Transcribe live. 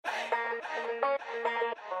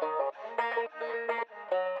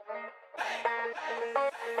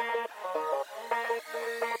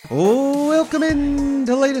Welcome in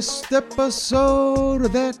to the latest episode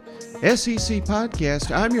of that SEC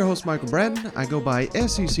podcast. I'm your host, Michael Bratton. I go by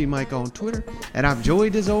SEC Mike on Twitter, and I'm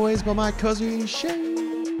joined as always by my cousin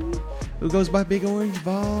Shane, who goes by Big Orange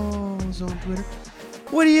Balls on Twitter.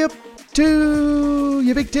 What are you up to,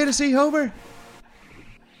 you big Tennessee homer?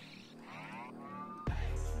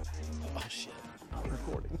 Oh shit, I'm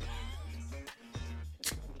recording.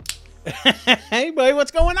 Hey, buddy,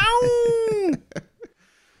 what's going on?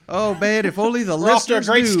 Oh man, if only the We're off to a listeners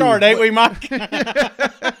great knew. start, ain't we, Mike?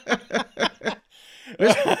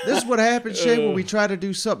 This is what happens, Shane, when we try to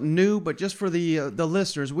do something new, but just for the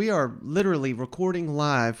listeners, we are literally recording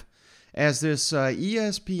live as this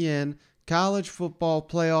ESPN college football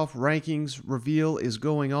playoff rankings reveal is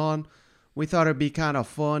going on. We thought it'd be kind of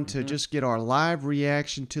fun to just get our live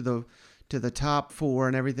reaction to the top four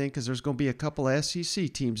and everything, because there's going to be a couple of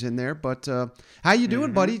SEC teams in there. But how you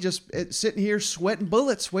doing, buddy? Just sitting here sweating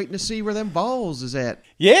bullets, waiting to see where them balls is at.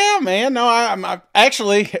 Yeah, man. No, I'm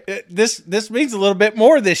actually this means a little bit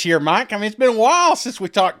more this year, Mike. I mean, it's been a while since we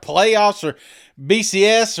talked playoffs or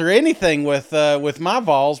BCS or anything with my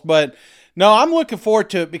Vols, but no, I'm looking forward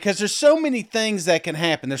to it because there's so many things that can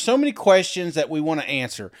happen. There's so many questions that we want to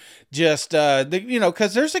answer. Just,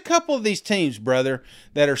 because there's a couple of these teams, brother,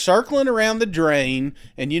 that are circling around the drain,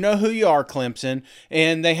 and you know who you are, Clemson,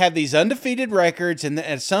 and they have these undefeated records, and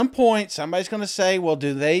at some point, somebody's going to say, well,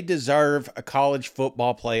 do they deserve a college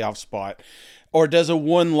football playoff spot? Or does a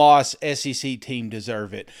one-loss SEC team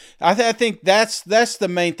deserve it? I think that's the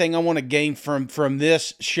main thing I want to gain from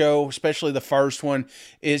this show, especially the first one,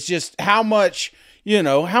 is just how much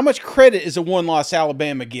credit is a one-loss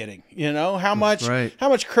Alabama getting? How much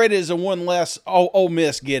credit is a one-less Ole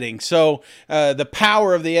Miss getting? So the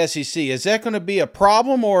power of the SEC, is that going to be a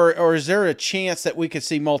problem, or is there a chance that we could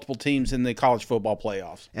see multiple teams in the college football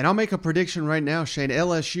playoffs? And I'll make a prediction right now, Shane.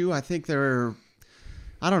 LSU, I think they're –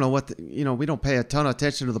 I don't know what, we don't pay a ton of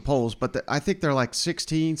attention to the polls, but I think they're like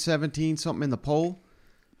 16, 17, something in the poll.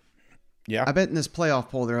 Yeah. I bet in this playoff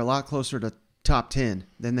poll, they're a lot closer to top 10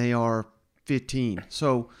 than they are 15.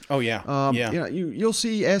 So, you'll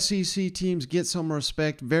see SEC teams get some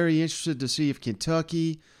respect. Very interested to see if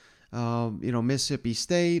Kentucky, Mississippi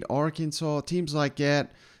State, Arkansas, teams like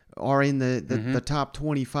that are in the top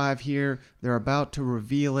 25 here. They're about to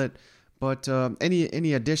reveal it. But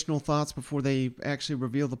any additional thoughts before they actually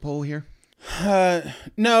reveal the poll here?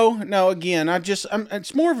 No. Again,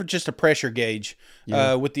 it's more of just a pressure gauge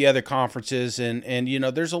with the other conferences, and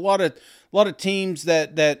there's a lot of teams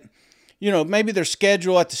that maybe their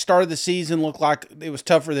schedule at the start of the season looked like it was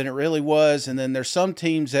tougher than it really was, and then there's some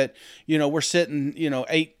teams that we're sitting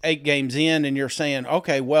eight games in, and you're saying,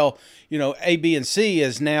 okay, well, A, B, and C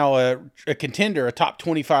is now a contender, a top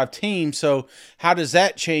 25 team. So how does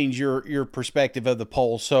that change your perspective of the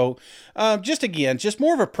poll? So just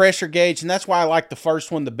more of a pressure gauge, and that's why I like the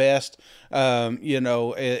first one the best.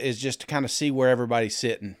 Is just to kind of see where everybody's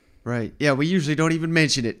sitting. Right. Yeah, we usually don't even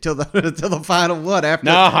mention it till the final one.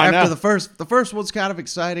 After the first one's kind of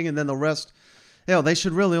exciting, and then the rest. They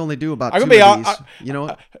should really only do about two of these. I'm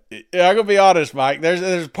gonna be honest, Mike.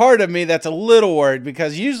 There's part of me that's a little worried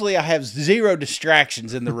because usually I have zero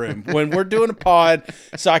distractions in the room when we're doing a pod,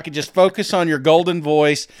 so I can just focus on your golden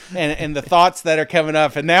voice and the thoughts that are coming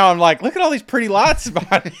up. And now I'm like, look at all these pretty lights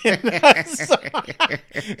behind you.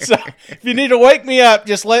 So if you need to wake me up,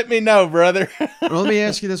 just let me know, brother. Well, let me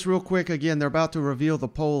ask you this real quick. Again, they're about to reveal the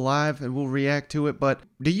poll live, and we'll react to it. But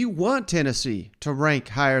do you want Tennessee to rank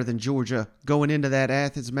higher than Georgia going into that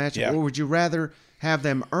Athens matchup, or would you rather have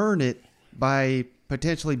them earn it by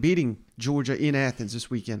potentially beating Georgia in Athens this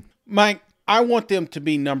weekend? Mike, I want them to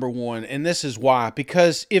be number one, and this is why.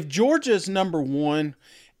 Because if Georgia's number one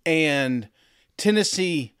and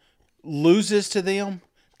Tennessee loses to them,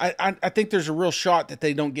 I think there's a real shot that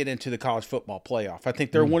they don't get into the college football playoff. I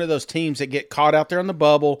think they're one of those teams that get caught out there on the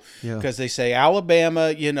bubble because they say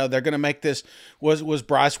Alabama, they're going to make this. Was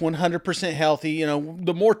Bryce 100% healthy?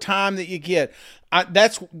 The more time that you get,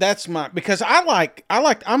 that's my, because I'm like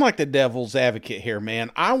the devil's advocate here, man.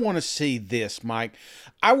 I want to see this, Mike.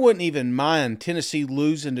 I wouldn't even mind Tennessee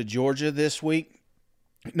losing to Georgia this week,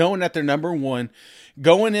 knowing that they're number one.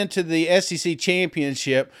 Going into the SEC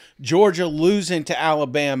championship, Georgia losing to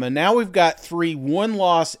Alabama. Now we've got 3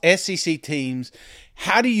 one-loss SEC teams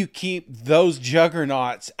how do you keep those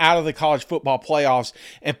juggernauts out of the college football playoffs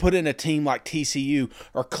and put in a team like TCU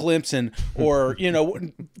or Clemson or,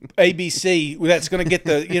 ABC that's going to get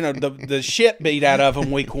the shit beat out of them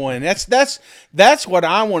week one? That's what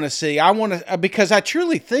I want to see. I want to, because I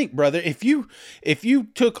truly think, brother, if you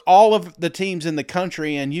took all of the teams in the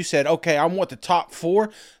country and you said, okay, I want the top 4,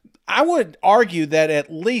 I would argue that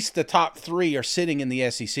at least the top 3 are sitting in the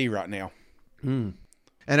SEC right now.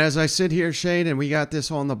 And as I sit here, Shane, and we got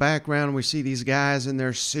this on the background, and we see these guys in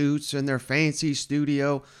their suits and their fancy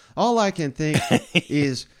studio, all I can think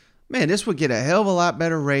is, man, this would get a hell of a lot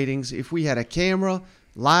better ratings if we had a camera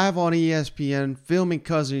live on ESPN filming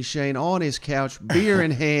Cousin Shane on his couch, beer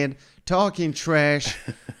in hand, talking trash.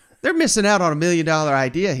 They're missing out on $1 million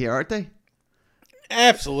idea here, aren't they?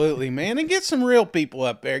 Absolutely, man. And get some real people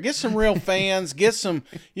up there. Get some real fans. Get some,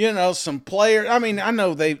 some players. I mean, I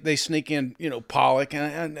know they sneak in, Pollock.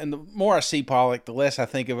 And the more I see Pollock, the less I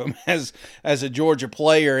think of him as a Georgia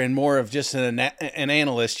player and more of just an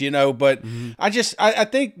analyst, But I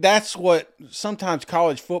think that's what sometimes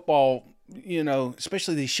college football,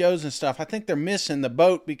 especially these shows and stuff, I think they're missing the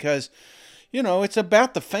boat because – it's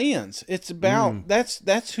about the fans. It's about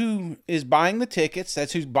that's who is buying the tickets.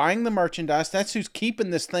 That's who's buying the merchandise. That's who's keeping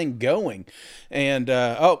this thing going. And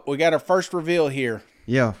we got our first reveal here.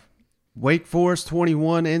 Yeah, Wake Forest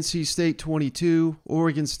 21, NC State 22,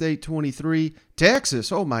 Oregon State 23,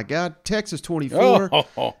 Texas. Oh my God, Texas 24,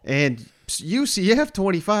 and UCF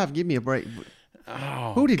 25. Give me a break.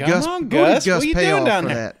 Oh, who did Gus pay off for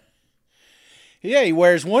that? Yeah, he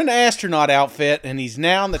wears one astronaut outfit, and he's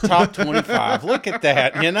now in the top 25. Look at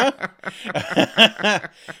that,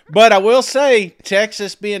 But I will say,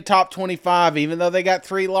 Texas being top 25, even though they got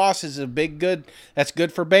 3 losses, is that's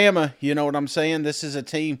good for Bama. You know what I'm saying? This is a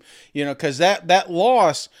team, because that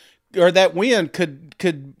loss or that win could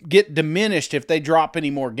get diminished if they drop any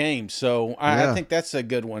more games. So I think that's a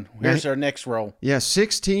good one. Here's our next roll. Yeah,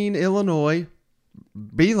 16, Illinois.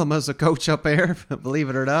 Bielema's a coach up there, believe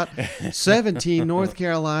it or not. 17, North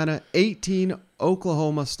Carolina. 18,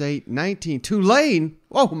 Oklahoma State. 19, Tulane.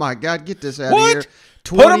 Oh, my God, get this out of here.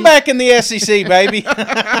 20, put them back in the SEC, baby.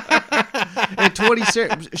 And 20,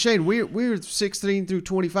 Shane, we're 16 through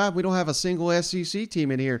 25. We don't have a single SEC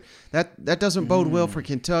team in here. That doesn't bode well for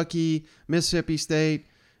Kentucky, Mississippi State,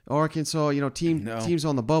 Arkansas, teams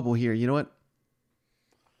on the bubble here. You know what?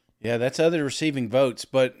 Yeah, that's other receiving votes.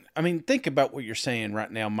 But, I mean, think about what you're saying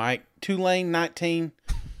right now, Mike. Tulane, 19.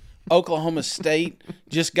 Oklahoma State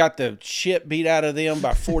just got the shit beat out of them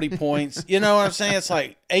by 40 points. You know what I'm saying? It's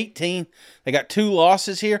like 18. They got 2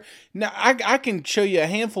 losses here. Now, I can show you a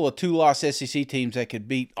handful of 2-loss SEC teams that could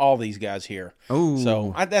beat all these guys here. Oh.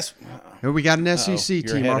 So, that's... Here we got an SEC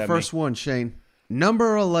team, our first one, Shane.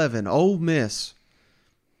 Number 11, Ole Miss.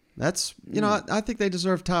 That's, I think they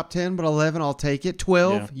deserve top 10, but 11, I'll take it.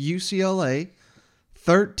 12, UCLA.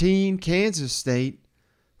 13, Kansas State.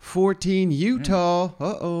 14,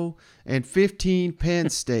 Utah. And 15, Penn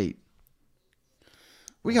State.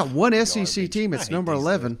 We got one SEC team. It's number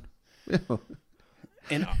 11.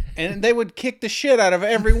 And they would kick the shit out of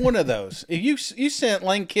every one of those. If you sent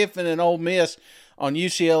Lane Kiffin and Ole Miss on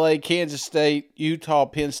UCLA, Kansas State, Utah,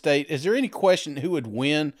 Penn State, is there any question who would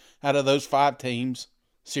win out of those 5 teams?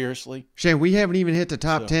 Seriously? Shane, we haven't even hit the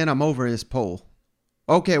top 10. I'm over this poll.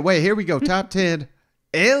 Okay, wait, here we go. Top 10.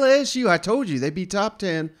 LSU. I told you, they beat top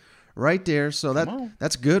 10 right there. So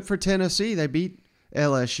that's good for Tennessee. They beat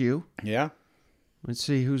LSU. Yeah. Let's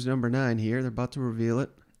see who's number 9 here. They're about to reveal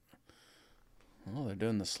it. Oh, they're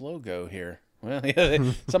doing the slow go here. Well,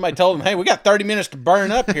 somebody told them, hey, we got 30 minutes to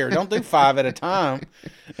burn up here. Don't do 5 at a time.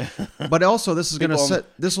 But also, this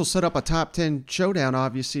will set up a top 10 showdown,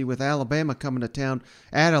 obviously, with Alabama coming to town.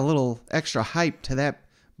 Add a little extra hype to that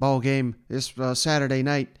ball game this Saturday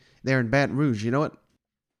night there in Baton Rouge. You know what?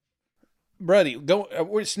 Buddy,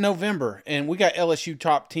 it's November, and we got LSU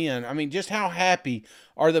top 10. I mean, just how happy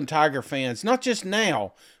are them Tiger fans? Not just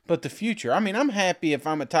now, but the future. I mean, I'm happy if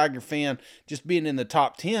I'm a Tiger fan just being in the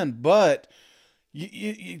top 10, but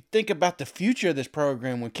you think about the future of this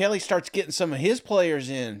program. When Kelly starts getting some of his players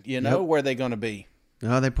in, where are they going to be?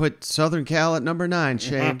 Oh, they put Southern Cal at number 9,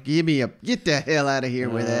 Shane. Get the hell out of here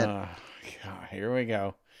with that. God, here we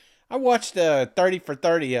go. I watched 30 for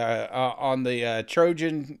 30 on the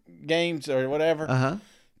Trojan games or whatever. Uh-huh.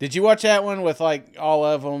 Did you watch that one with like all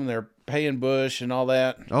of them? They're paying Bush and all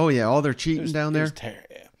that. Oh yeah, all their cheating down there.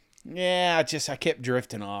 Yeah, I kept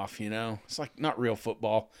drifting off. It's like not real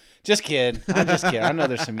football. Just kidding. I'm just kidding. I know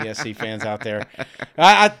there's some USC fans out there.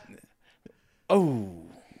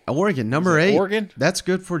 Oregon number 8. Oregon. That's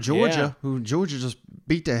good for Georgia. Who Georgia just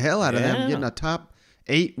beat the hell out of them, getting a top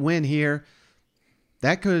 8 win here.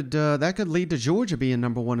 That could lead to Georgia being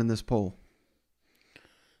number one in this poll.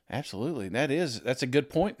 Absolutely, that's a good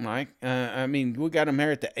point, Mike. I mean, we got them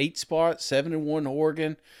here at the 8th spot, 7-1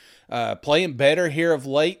 Oregon, playing better here of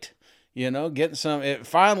late. Getting some.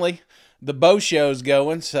 Finally, the Bo show's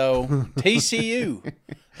going. So TCU,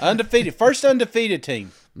 undefeated, first undefeated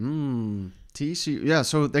team. TCU, yeah.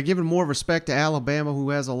 So they're giving more respect to Alabama, who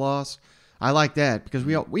has a loss. I like that because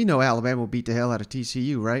we know Alabama will beat the hell out of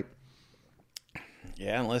TCU, right?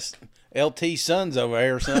 Yeah, unless LT Sun's over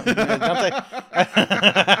there or something. Don't they?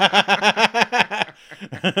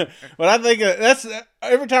 But I think that's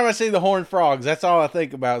every time I see the Horned Frogs, that's all I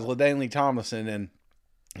think about is LaDainian Tomlinson,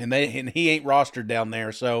 and he ain't rostered down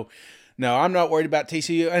there. So no, I'm not worried about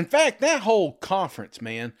TCU. In fact, that whole conference,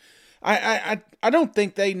 man, I don't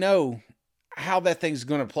think they know how that thing's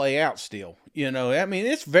going to play out still. I mean,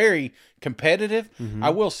 it's very competitive. I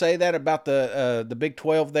will say that about the Big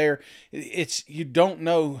 12 there. You don't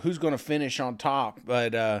know who's going to finish on top,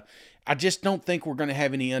 but I just don't think we're going to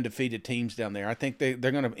have any undefeated teams down there. I think they're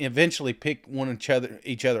going to eventually pick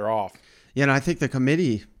each other off. Yeah, and I think the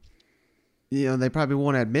committee, they probably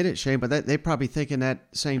won't admit it, Shane, but they're probably thinking that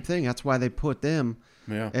same thing. That's why they put them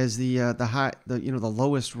as the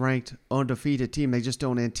lowest ranked undefeated team. They just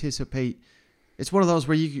don't anticipate. It's one of those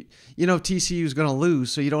where TCU is going to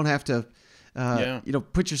lose, so you don't have to,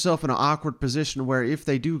 put yourself in an awkward position where if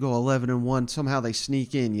they do go 11-1, somehow they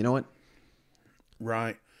sneak in. You know what?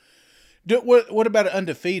 Right. What about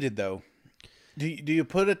undefeated though? Do you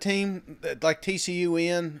put a team like TCU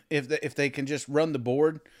in if they can just run the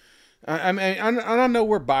board? I mean, I know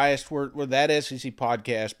we're biased. We're that SEC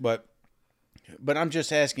podcast, but I'm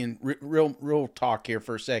just asking real talk here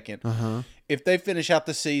for a second. If they finish out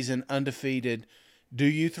the season undefeated, do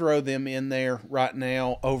you throw them in there right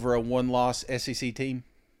now over a one-loss SEC team?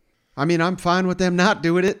 I mean, I'm fine with them not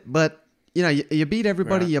doing it, but you beat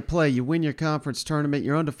everybody you play. You win your conference tournament.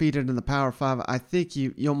 You're undefeated in the Power 5. I think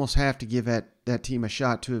you almost have to give that team a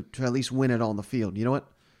shot to at least win it on the field. You know what?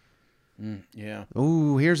 Yeah.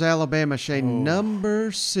 Ooh, here's Alabama, Shane,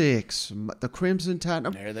 number 6, the Crimson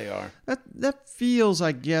Tide. There they are. That feels,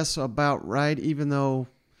 I guess, about right, even though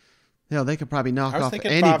they could probably knock off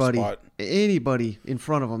anybody in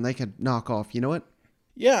front of them. They could knock off. You know what?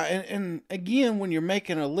 Yeah, and again, when you're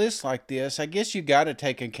making a list like this, I guess you got to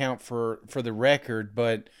take account for the record,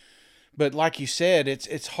 but like you said,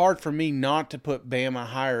 it's hard for me not to put Bama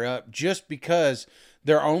higher up just because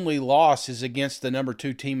their only loss is against the number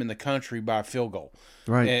 2 team in the country by a field goal.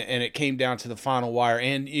 Right. And it came down to the final wire.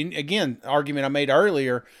 And again, argument I made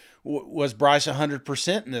earlier, was Bryce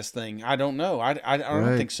 100% in this thing? I don't know. I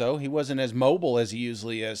don't think so. He wasn't as mobile as he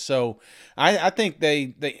usually is. So I think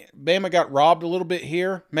Bama got robbed a little bit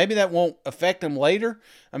here. Maybe that won't affect them later.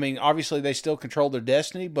 I mean, obviously they still control their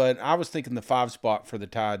destiny, but I was thinking the 5 spot for the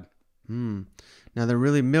Tide. Now they're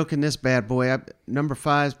really milking this bad boy. Number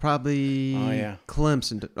 5 is probably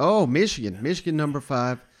Clemson. Oh, Michigan. Michigan number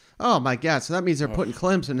 5. Oh, my God. So that means they're putting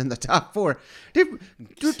Clemson in the top 4.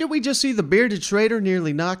 Did we just see the bearded Schrader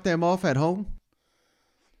nearly knock them off at home?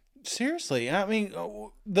 Seriously. I mean,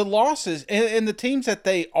 the losses and the teams that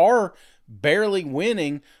they are barely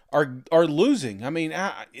winning are losing. I mean,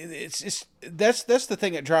 that's the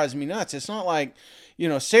thing that drives me nuts. It's not like,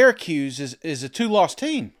 Syracuse is a 2-loss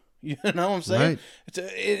team. You know what I'm saying?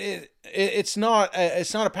 Right. It's not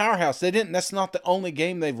a powerhouse. That's not the only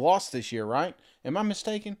game they've lost this year, right? Am I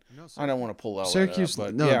mistaken? No, I don't want to pull that Syracuse,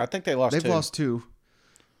 up, but I think they lost 2. They've lost 2.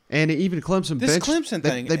 And even Clemson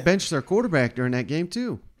they benched their quarterback during that game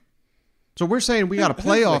too. So we're saying we got a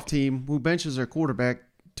playoff team who benches their quarterback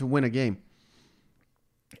to win a game.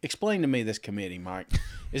 Explain to me this committee, Mike.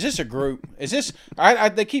 Is this a group? Is this?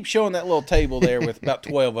 They keep showing that little table there with about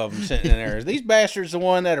 12 of them sitting in there. Is these bastards the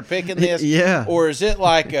one that are picking this? Yeah. Or is it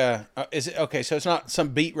like? Is it okay? So it's not some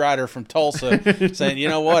beat writer from Tulsa saying, you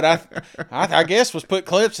know what? I guess was put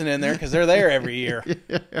Clemson in there because they're there every year.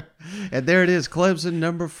 Yeah. And there it is, Clemson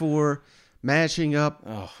number 4 matching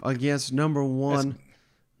up against number 1.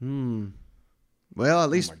 Well, at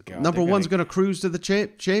least number 1's going to cruise to the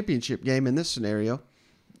championship game in this scenario.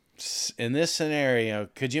 In this scenario,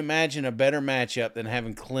 could you imagine a better matchup than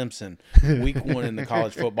having Clemson week 1 in the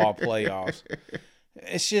college football playoffs?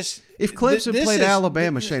 It's just if Clemson played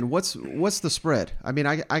Alabama, Shane, what's the spread? I mean,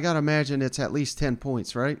 I got to imagine it's at least 10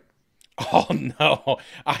 points, right? Oh no,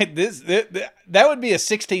 that would be a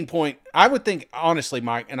 16-point. I would think honestly,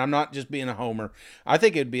 Mike, and I'm not just being a homer. I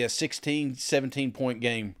think it'd be a 16, 17-point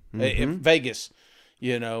game if Vegas.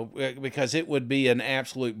 because it would be an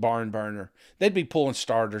absolute barn burner. They'd be pulling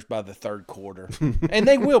starters by the third quarter, and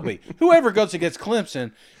they will be. Whoever goes against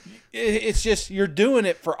Clemson, it's just you're doing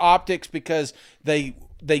it for optics because they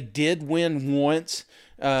did win once,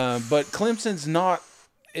 but Clemson's not.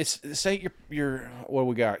 Say you're what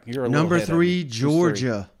we got. You're a number little 3,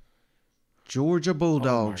 Georgia. Georgia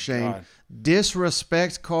Bulldogs, Shane. God.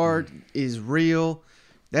 Disrespect card is real.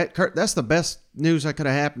 That's the best news that could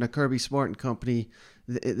have happened to Kirby Smart and company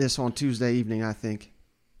this on Tuesday evening, I think.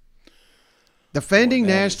 Defending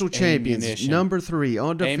national champions, number 3,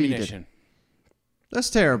 undefeated. Ammunition. That's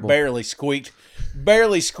terrible. Barely squeaked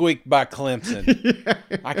by Clemson.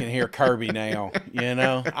 I can hear Kirby now,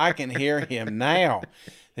 I can hear him now.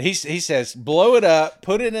 He says, blow it up,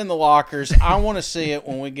 put it in the lockers. I want to see it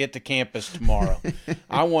when we get to campus tomorrow.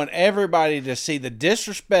 I want everybody to see the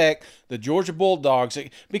disrespect the Georgia Bulldogs,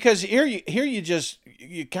 because here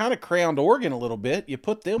you kind of crowned Oregon a little bit. You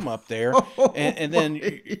put them up there, and then,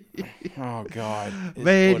 oh God,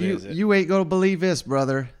 man, you ain't gonna believe this,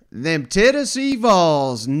 brother. Them Tennessee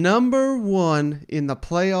Vols, number 1 in the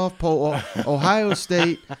playoff poll. Ohio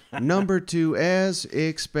State, number 2, as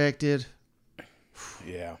expected.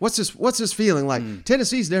 Yeah. What's this feeling like?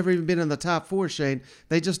 Tennessee's never even been in the top 4, Shane.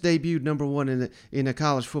 They just debuted number 1 in the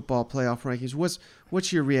college football playoff rankings.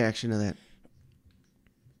 What's your reaction to that?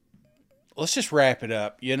 Let's just wrap it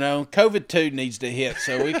up. COVID-2 needs to hit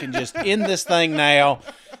so we can just end this thing now.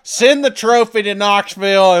 Send the trophy to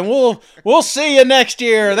Knoxville, and we'll see you next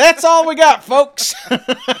year. That's all we got, folks.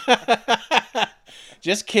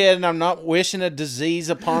 Just kidding. I'm not wishing a disease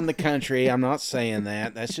upon the country. I'm not saying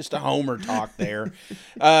that. That's just a homer talk there.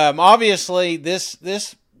 Obviously, this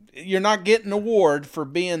you're not getting an award for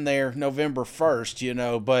being there November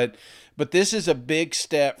 1st, but this is a big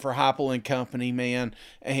step for Heupel and company, man.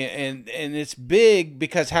 And it's big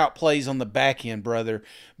because how it plays on the back end, brother,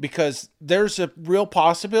 because there's a real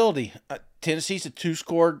possibility. Tennessee's a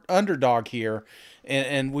 2-score underdog here.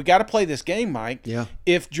 And we got to play this game, Mike. Yeah.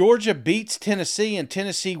 If Georgia beats Tennessee and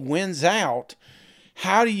Tennessee wins out,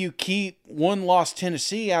 how do you keep one-loss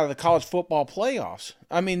Tennessee out of the college football playoffs?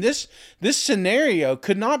 I mean, this scenario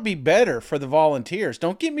could not be better for the Volunteers.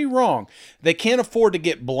 Don't get me wrong. They can't afford to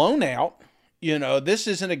get blown out. This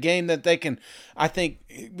isn't a game that they can, I think,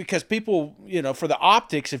 because people, for the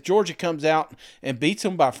optics, if Georgia comes out and beats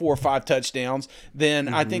them by 4 or 5 touchdowns, then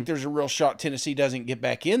I think there's a real shot Tennessee doesn't get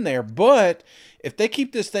back in there. But if they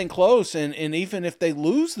keep this thing close, and even if they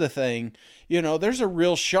lose the thing, there's a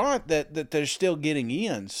real shot that they're still getting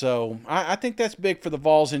in. So I think that's big for the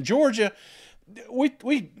Vols. In Georgia, we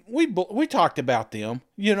talked about them.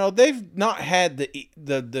 They've not had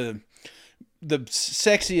the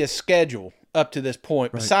sexiest schedule up to this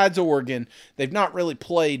point. Right. Besides Oregon, they've not really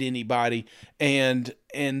played anybody, and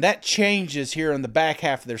that changes here in the back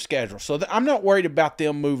half of their schedule. So I'm not worried about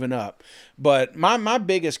them moving up. But my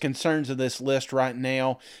biggest concerns of this list right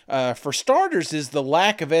now, for starters, is the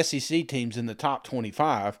lack of SEC teams in the top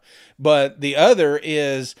 25. But the other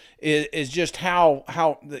is just how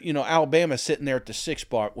Alabama's sitting there at the 6th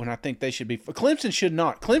spot when I think they should be. Clemson should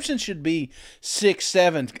not. Clemson should be 6,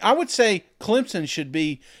 7. I would say Clemson should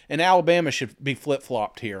be, and Alabama should be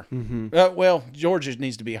flip-flopped here. Well, Georgia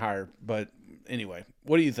needs to be higher. But anyway,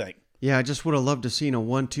 what do you think? Yeah, I just would have loved to seen a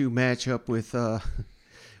 1-2 matchup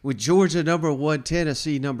with Georgia number 1,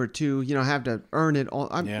 Tennessee number 2. Have to earn it.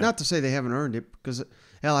 Not to say they haven't earned it, because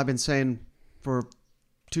hell, I've been saying for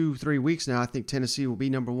 2-3 weeks now, I think Tennessee will be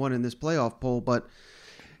number 1 in this playoff poll. But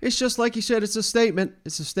it's just like you said, it's a statement.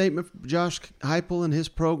 It's a statement for Josh Heupel and his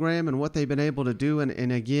program and what they've been able to do.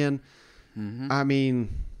 And again, I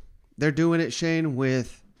mean, they're doing it, Shane,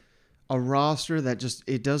 with a roster that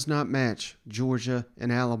it does not match Georgia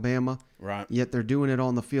and Alabama. Right. Yet they're doing it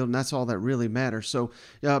on the field, and that's all that really matters. So,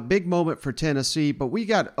 big moment for Tennessee. But we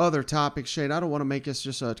got other topics, Shane. I don't want to make this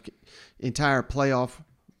just an entire playoff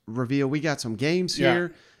reveal. We got some games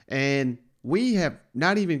here, and we have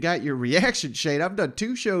not even got your reaction, Shane. I've done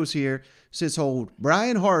 2 shows here since old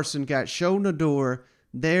Brian Harsin got shown the door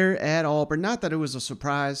there at Auburn. Not that it was a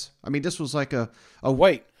surprise. I mean, this was like a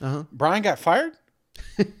wait. Brian got fired?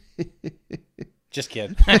 Just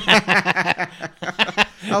kidding.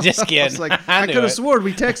 Just kidding. I could have sworn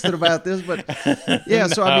we texted about this, but yeah.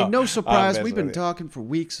 So I mean, no surprise. We've been talking for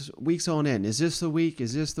weeks on end. Is this the week?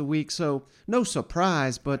 Is this the week? So no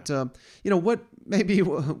surprise. But what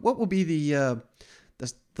will be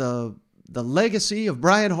the legacy of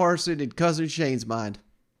Brian Harsin in Cousin Shane's mind?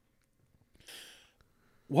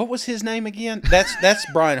 what was his name again? That's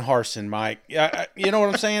Brian Harsin, Mike. You know what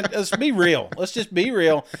I'm saying? Let's be real. Let's just be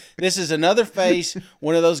real. This is another face,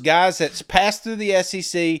 one of those guys that's passed through the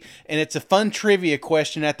SEC, and it's a fun trivia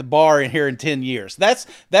question at the bar in here in 10 years. That's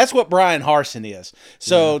what Brian Harsin is.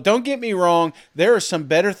 So don't get me wrong. There are some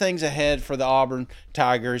better things ahead for the Auburn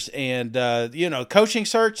Tigers, and coaching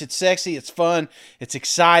search. It's sexy. It's fun. It's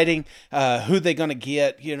exciting. Who they going to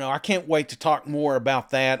get? I can't wait to talk more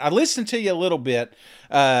about that. I listened to you a little bit.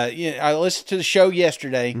 I listened to the show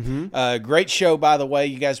yesterday. Great show, by the way.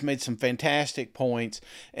 You guys made some fantastic points,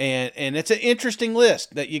 and it's an interesting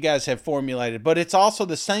list that you guys have formulated. But it's also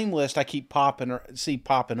the same list I keep popping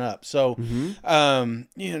up. So, I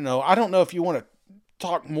don't know if you want to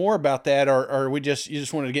talk more about that, or you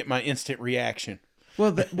just wanted to get my instant reaction.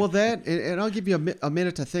 Well, and I'll give you a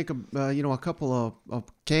minute to think of, a couple of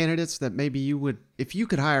candidates that maybe you would, if you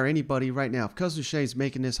could hire anybody right now, if Cousin Shane's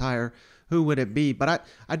making this hire, who would it be? But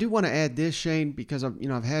I do want to add this, Shane, because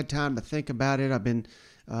I've had time to think about it. I've been,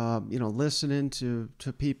 listening to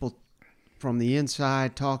people from the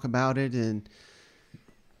inside talk about it, and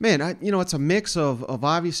man, it's a mix of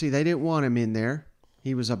obviously they didn't want him in there.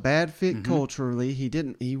 He was a bad fit culturally.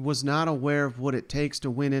 He was not aware of what it takes to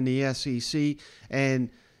win in the SEC, and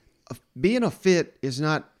being a fit is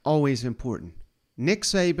not always important. Nick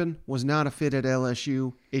Saban was not a fit at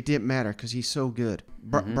LSU. It didn't matter because he's so good.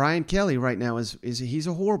 Brian Kelly right now he's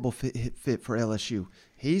a horrible fit for LSU.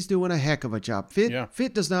 He's doing a heck of a job.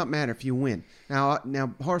 Fit does not matter if you win. Now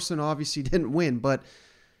Harsin obviously didn't win, but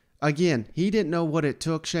again, he didn't know what it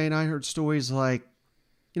took. Shane, I heard stories like,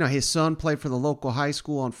 his son played for the local high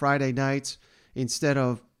school on Friday nights. Instead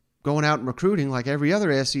of going out and recruiting like every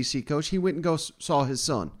other SEC coach, he went and saw his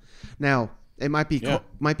son. Now, it might be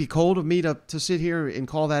cold of me to sit here and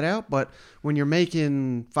call that out, but when you're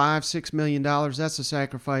making $5-6 million, that's a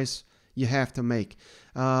sacrifice you have to make.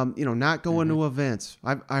 Not going to events.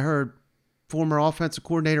 I heard former offensive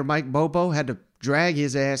coordinator Mike Bobo had to drag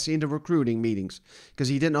his ass into recruiting meetings because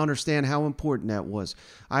he didn't understand how important that was.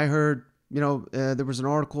 I heard there was an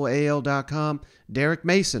article, AL.com, Derek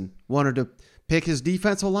Mason wanted to pick his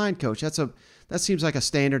defensive line coach. That seems like a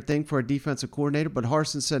standard thing for a defensive coordinator, but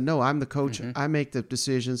Harsin said, no, I'm the coach. I make the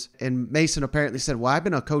decisions. And Mason apparently said, well, I've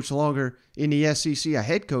been a coach longer in the SEC, a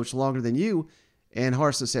head coach longer than you. And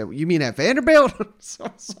Harsin said, well, you mean at Vanderbilt? So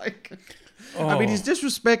it's like, he's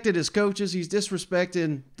disrespected his coaches. He's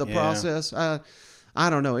disrespecting the process. I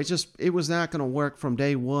don't know. It was not going to work from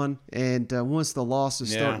day one. And once the loss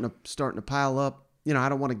is starting to pile up, I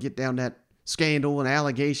don't want to get down that scandal and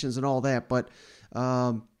allegations and all that, but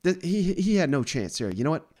he had no chance there. You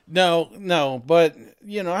know what? No, but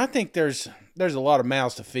I think there's a lot of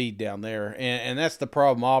mouths to feed down there, and that's the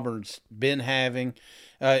problem Auburn's been having.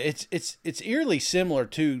 It's eerily similar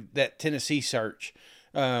to that Tennessee search.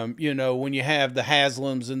 When you have the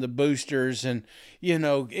Haslams and the boosters, and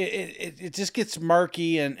it just gets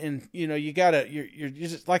murky, and you gotta you're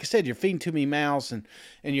just, like I said, you're feeding too many mouths, and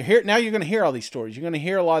you're going to hear all these stories. You're going to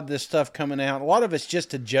hear a lot of this stuff coming out. A lot of it's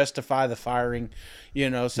just to justify the firing,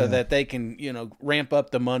 that they can ramp up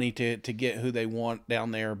the money to get who they want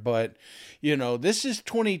down there. But this is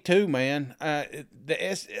 22, man.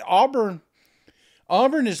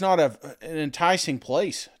 Auburn is not an enticing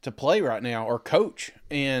place to play right now or coach.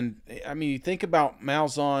 And, you think about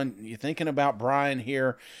Malzahn, you're thinking about Brian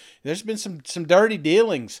here. There's been some dirty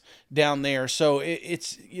dealings down there. So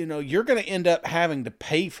it's you're going to end up having to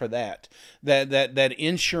pay for that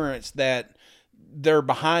insurance that they're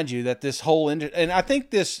behind you, that this whole and I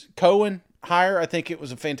think this Cohen hire, I think it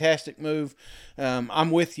was a fantastic move. I'm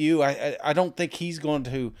with you. I don't think he's going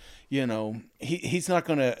to, he's not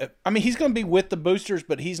going to. He's going to be with the boosters,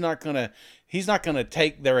 but he's not going to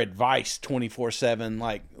take their advice 24/7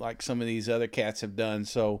 like some of these other cats have done.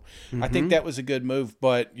 So I think that was a good move.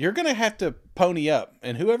 But you're going to have to pony up,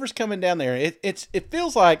 and whoever's coming down there, it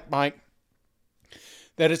feels like, Mike,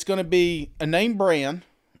 that it's going to be a name brand.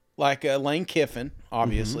 Like Lane Kiffin,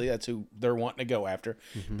 obviously, that's who they're wanting to go after.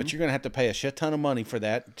 But you're going to have to pay a shit ton of money for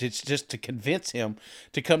that, just to convince him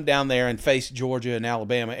to come down there and face Georgia and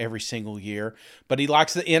Alabama every single year. But he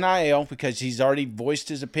likes the NIL because he's already voiced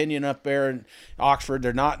his opinion up there in Oxford.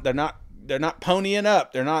 They're not ponying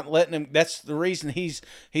up. They're not letting him. That's the reason he's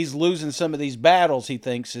losing some of these battles, he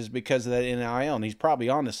thinks, is because of that NIL, and he's probably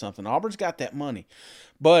onto something. Auburn's got that money.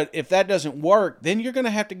 But if that doesn't work, then you're going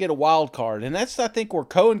to have to get a wild card. And that's, I think, where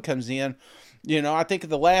Cohen comes in. I think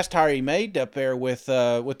of the last hire he made up there with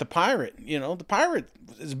the Pirate. The Pirate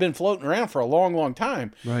has been floating around for a long, long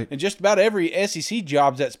time. Right. And just about every SEC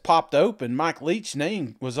job that's popped open, Mike Leach's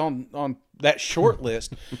name was on that short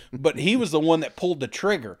list, but he was the one that pulled the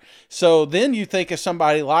trigger. So then you think of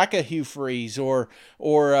somebody like a Hugh Freeze or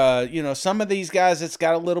some of these guys that's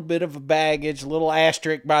got a little bit of a baggage, a little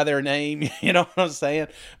asterisk by their name, you know what I'm saying,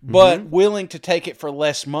 but willing to take it for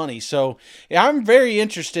less money. So yeah, I'm very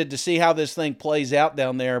interested to see how this thing plays out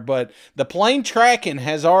down there, but the plane tracking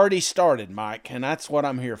has already started, Mike, and that's what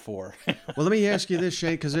I'm here for. Well, let me ask you this,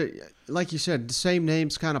 Shane, because like you said, the same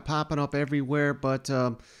names kind of popping up everywhere, but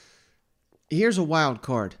here's a wild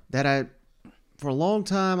card that for a long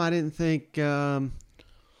time, I didn't think,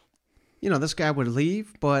 this guy would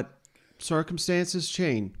leave, but circumstances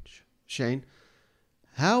change, Shane.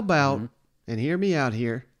 How about, and hear me out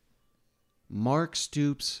here, Mark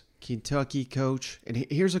Stoops, Kentucky coach, and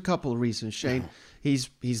here's a couple of reasons, Shane. He's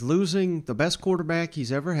losing the best quarterback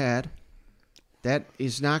he's ever had. That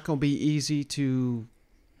is not going to be easy to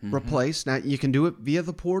replace. Now, you can do it via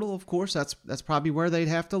the portal, of course. That's probably where they'd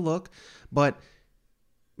have to look. But,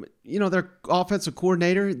 their offensive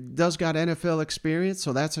coordinator does got NFL experience,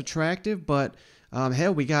 so that's attractive. But,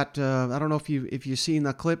 hell, we got, I don't know if you've seen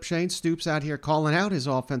the clip, Shane, Stoops out here calling out his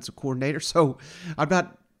offensive coordinator. So I'm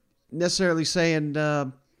not necessarily saying,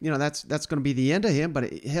 that's going to be the end of him.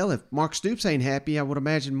 But, hell, if Mark Stoops ain't happy, I would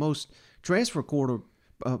imagine most transfer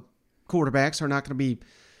quarterbacks are not going to be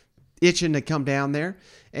itching to come down there.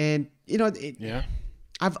 And,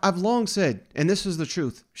 I've long said, and this is the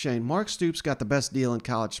truth, Shane, Mark Stoops got the best deal in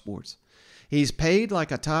college sports. He's paid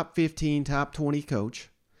like a top 15, top 20 coach.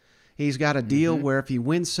 He's got a deal where if he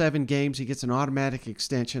wins 7 games, he gets an automatic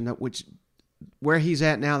extension, which where he's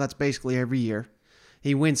at now, that's basically every year.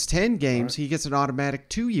 He wins 10 games, he gets an automatic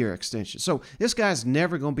 2-year extension. So this guy's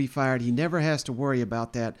never going to be fired. He never has to worry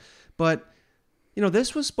about that. But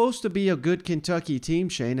this was supposed to be a good Kentucky team,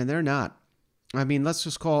 Shane, and they're not. I mean, let's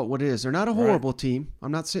just call it what it is. They're not a horrible team.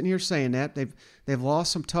 I'm not sitting here saying that. They've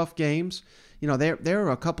lost some tough games. They're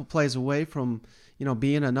a couple plays away from,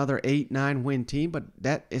 being another 8-9 win team, but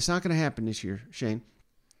it's not going to happen this year, Shane.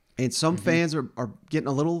 And some fans are getting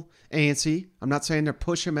a little antsy. I'm not saying they're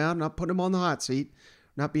pushing him out. I'm not putting him on the hot seat.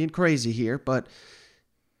 I'm not being crazy here, but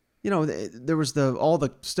there was all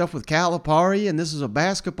the stuff with Calipari, and this is a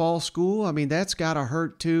basketball school. I mean, that's got to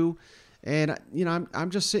hurt too. And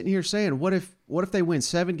I'm just sitting here saying, what if they win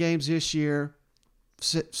 7 games this year,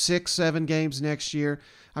 6-7 games next year?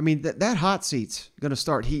 I mean, that hot seat's going to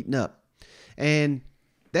start heating up, and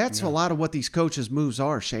that's a lot of what these coaches' moves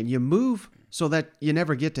are, Shane. You move so that you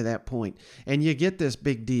never get to that point, and you get this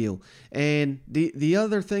big deal. And the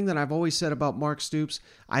other thing that I've always said about Mark Stoops,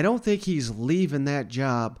 I don't think he's leaving that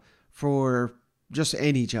job for just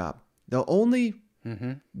any job. The only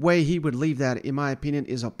way he would leave that, in my opinion,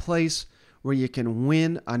 is a place where you can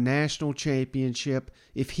win a national championship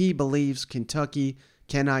if he believes Kentucky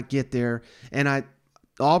cannot get there. And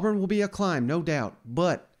Auburn will be a climb, no doubt,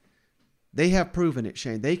 but they have proven it,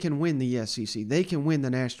 Shane. They can win the SEC. They can win the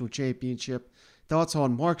national championship. Thoughts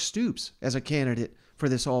on Mark Stoops as a candidate for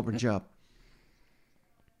this Auburn job?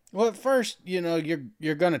 Well, at first,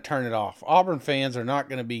 you're going to turn it off. Auburn fans are not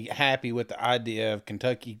going to be happy with the idea of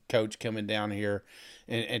Kentucky coach coming down here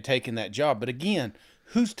and taking that job. But again,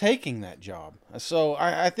 who's taking that job? So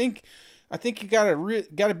I think you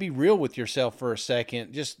got to be real with yourself for a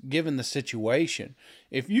second, just given the situation.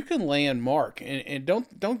 If you can land Mark, and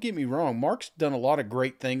don't get me wrong, Mark's done a lot of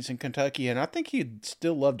great things in Kentucky, and I think he'd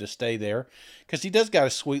still love to stay there because he does got a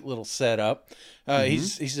sweet little setup.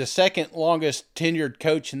 He's the second longest tenured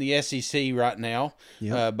coach in the SEC right now,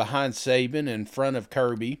 behind Saban, in front of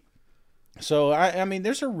Kirby. So I mean,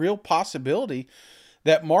 there's a real possibility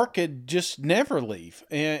that Mark could just never leave.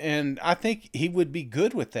 And I think he would be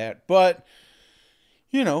good with that. But,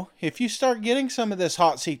 if you start getting some of this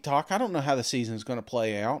hot seat talk, I don't know how the season's going to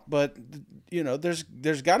play out. But,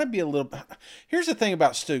 there's got to be a little... Here's the thing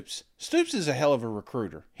about Stoops. Stoops is a hell of a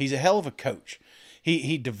recruiter. He's a hell of a coach.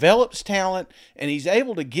 He develops talent, and he's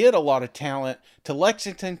able to get a lot of talent to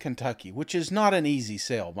Lexington, Kentucky, which is not an easy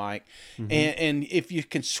sell, Mike. And if you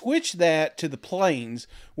can switch that to the Plains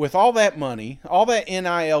with all that money, all that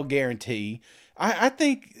NIL guarantee, I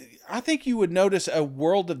think you would notice a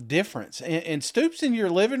world of difference. And Stoops in your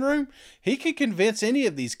living room, he could convince any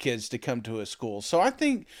of these kids to come to his school. So I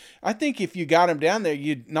think if you got him down there,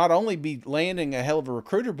 you'd not only be landing a hell of a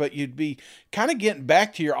recruiter, but you'd be kind of getting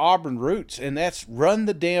back to your Auburn roots, and that's run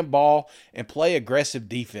the damn ball and play aggressive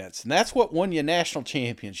defense. And that's what won you national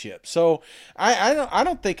championships. So I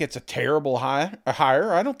don't think it's a terrible hire.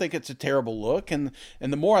 I don't think it's a terrible look. And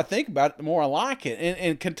the more I think about it, the more I like it.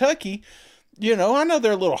 And Kentucky, I know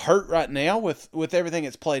they're a little hurt right now with everything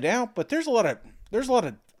that's played out, but there's a lot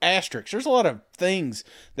of asterisks. There's a lot of things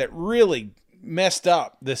that really messed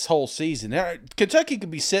up this whole season. Now, Kentucky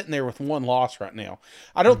could be sitting there with one loss right now.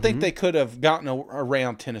 I don't think they could have gotten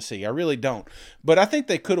around Tennessee. I really don't. But I think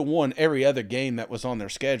they could have won every other game that was on their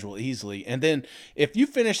schedule easily. And then if you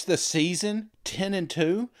finish the season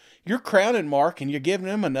 10-2, you're crowning Mark and you're giving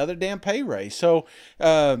him another damn pay raise. So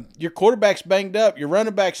your quarterback's banged up. Your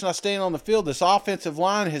running back's not staying on the field. This offensive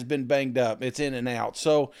line has been banged up. It's in and out.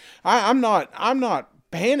 So I'm not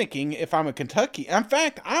panicking if I'm a Kentucky. In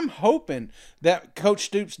fact, I'm hoping that Coach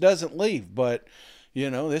Stoops doesn't leave. But,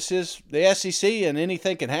 this is the SEC and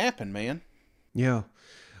anything can happen, man. Yeah.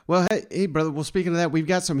 Well, hey, brother. Well, speaking of that, we've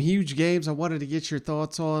got some huge games I wanted to get your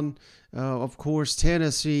thoughts on. Of course,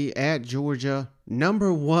 Tennessee at Georgia,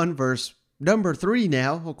 number 1 versus number 3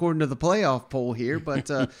 now, according to the playoff poll here. But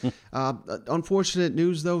unfortunate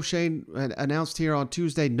news, though, Shane announced here on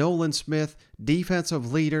Tuesday, Nolan Smith,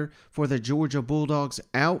 defensive leader for the Georgia Bulldogs,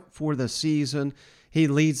 out for the season. He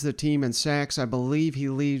leads the team in sacks. I believe he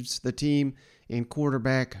leads the team in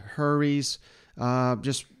quarterback hurries.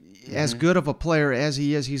 Just as good of a player as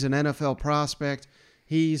he is, he's an NFL prospect.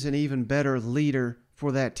 He's an even better leader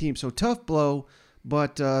for that team. So tough blow,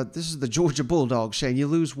 but this is the Georgia Bulldogs, Shane. You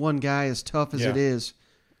lose one guy as tough as it is,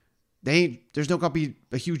 there's no going to be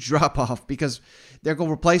a huge drop-off because they're going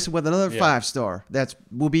to replace him with another 5-star that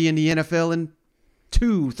will be in the NFL in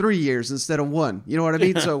 2-3 years instead of 1. You know what I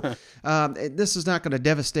mean? So this is not going to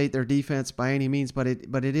devastate their defense by any means, but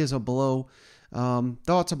it is a blow.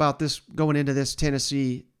 Thoughts about this going into this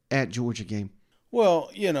Tennessee at Georgia game? Well,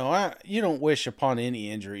 you don't wish upon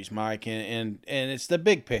any injuries, Mike, and it's the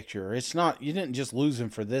big picture. It's not, you didn't just lose him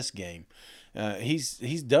for this game.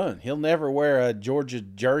 He's done. He'll never wear a Georgia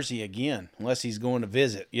jersey again unless he's going to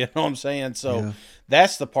visit. You know what I'm saying? So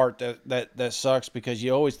that's the part that sucks, because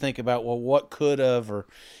you always think about, well, what could have, or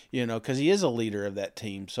because he is a leader of that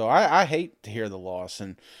team. So I hate to hear the loss,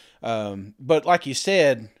 and but like you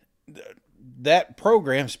said, that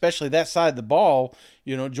program, especially that side of the ball,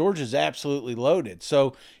 Georgia's absolutely loaded.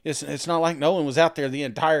 So it's not like Nolan was out there the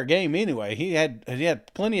entire game anyway. He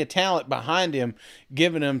had plenty of talent behind him,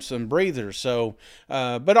 giving him some breathers. So,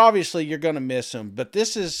 but obviously you're going to miss him. But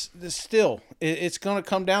this still, it's going to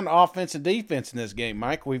come down to offense and defense in this game,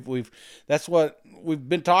 Mike. That's what we've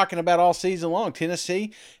been talking about all season long.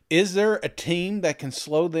 Tennessee, is there a team that can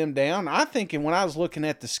slow them down? I think, and when I was looking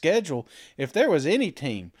at the schedule, if there was any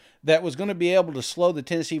team that was going to be able to slow the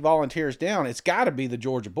Tennessee Volunteers down, it's got to be the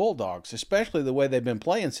Georgia Bulldogs, especially the way they've been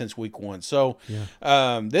playing since week 1. So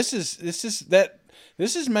this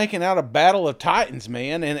is making out a battle of titans,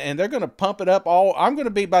 man, and they're going to pump it up all. I'm going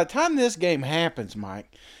to be, by the time this game happens,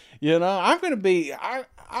 Mike, I'm going to be, I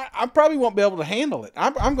probably won't be able to handle it.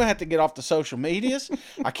 I'm going to have to get off the social medias.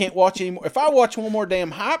 I can't watch anymore. If I watch one more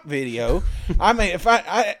damn hype video,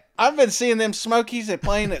 I've been seeing them Smokies. They're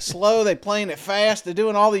playing it slow. They're playing it fast. They're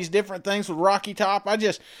doing all these different things with Rocky Top. I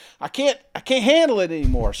can't handle it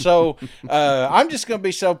anymore. So I'm just going to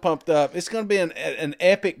be so pumped up. It's going to be an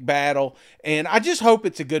epic battle, and I just hope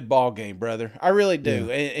it's a good ball game, brother. I really do.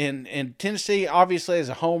 Yeah. And Tennessee, obviously, as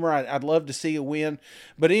a homer, I'd love to see a win.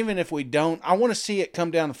 But even if we don't, I want to see it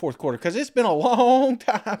come down to the fourth quarter, because it's been a long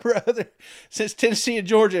time, brother, since Tennessee and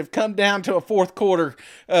Georgia have come down to a fourth quarter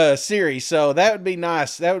series. So that would be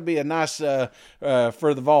nice. That would be a nice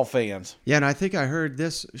for the Vol fans. Yeah, and I think I heard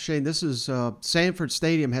this, Shane. This is Sanford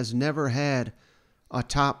Stadium has never had a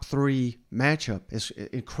top 3 matchup. As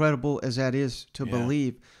incredible as that is to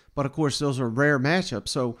believe, but of course those are rare matchups.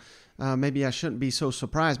 So maybe I shouldn't be so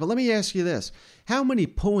surprised. But let me ask you this: how many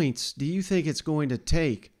points do you think it's going to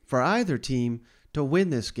take for either team to win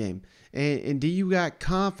this game? And do you got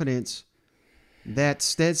confidence that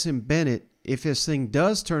Stetson Bennett, if this thing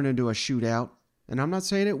does turn into a shootout, and I'm not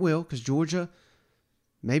saying it will, because Georgia,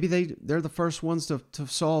 maybe they're the first ones to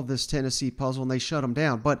solve this Tennessee puzzle and they shut them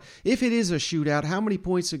down. But if it is a shootout, how many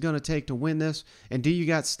points is it going to take to win this? And do you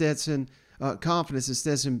got confidence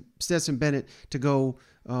in Stetson Bennett to go,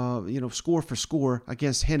 score for score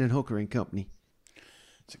against Hendon Hooker and company?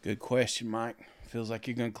 It's a good question, Mike. Feels like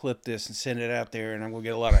you're going to clip this and send it out there, and I'm going to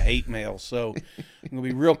get a lot of hate mail. So I'm going to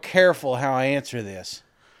be real careful how I answer this.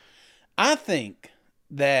 I think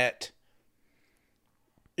that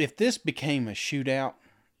if this became a shootout,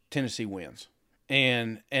 Tennessee wins.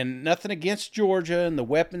 And nothing against Georgia and the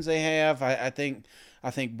weapons they have. I think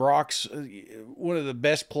Brock's one of the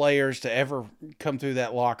best players to ever come through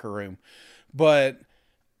that locker room. But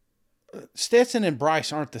Stetson and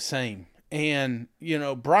Bryce aren't the same. And,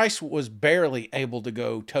 Bryce was barely able to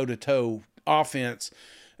go toe-to-toe offense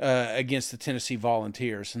against the Tennessee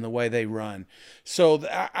Volunteers and the way they run. So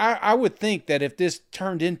I would think that if this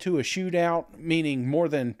turned into a shootout, meaning more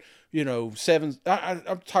than, seven,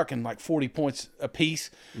 I'm talking like 40 points apiece,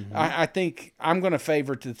 I think I'm going to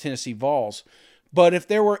favor to the Tennessee Vols. But if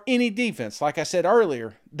there were any defense, like I said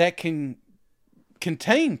earlier, that can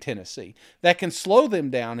contain Tennessee, that can slow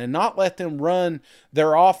them down and not let them run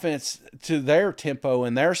their offense to their tempo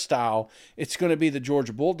and their style, it's going to be the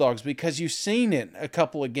Georgia Bulldogs, because you've seen it a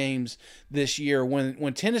couple of games this year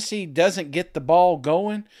when Tennessee doesn't get the ball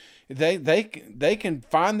going, they can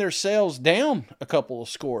find themselves down a couple of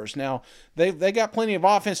scores. Now they got plenty of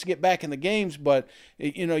offense to get back in the games, but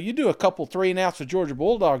you do a couple 3-and-outs with Georgia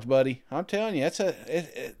Bulldogs, buddy. I'm telling you,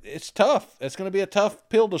 it's tough. It's going to be a tough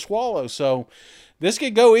pill to swallow. So this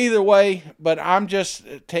could go either way, but I'm just,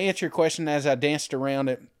 to answer your question as I danced around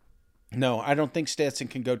it, no, I don't think Stetson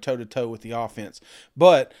can go toe-to-toe with the offense.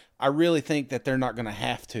 But I really think that they're not going to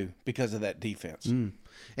have to because of that defense.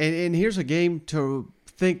 And here's a game to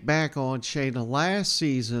think back on, Shane. Last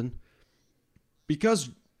season,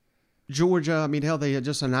 because Georgia, I mean, hell, they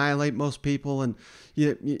just annihilate most people, and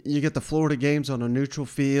you get the Florida games on a neutral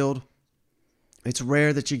field. It's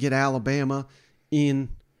rare that you get Alabama in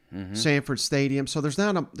Sanford Stadium, so there's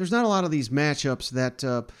not a lot of these matchups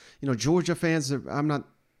that Georgia fans. I'm not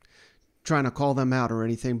trying to call them out or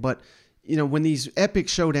anything, but when these epic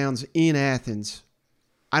showdowns in Athens,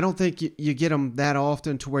 I don't think you get them that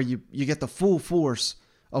often to where you get the full force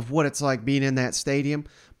of what it's like being in that stadium.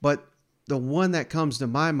 But the one that comes to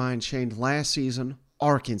my mind, Shane, last season,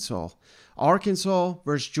 Arkansas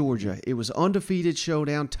versus Georgia. It was undefeated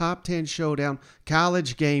showdown, top 10 showdown,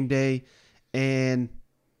 college game day, and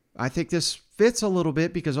I think this fits a little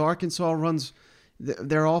bit because Arkansas runs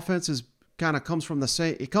their offense comes from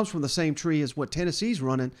the same tree as what Tennessee's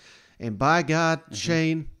running, and by God,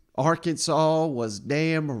 Shane, Arkansas was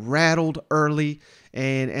damn rattled early,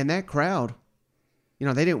 and that crowd,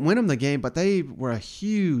 they didn't win them the game, but they were a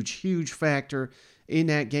huge, huge factor in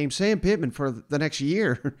that game. Sam Pittman for the next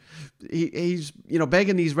year, he's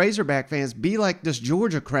begging these Razorback fans, be like this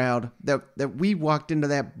Georgia crowd that we walked into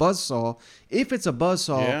that buzzsaw. If it's a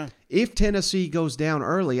buzzsaw, if Tennessee goes down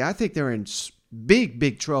early, I think they're in big,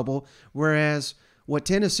 big trouble. Whereas what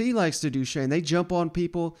Tennessee likes to do, Shane, they jump on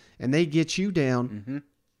people and they get you down,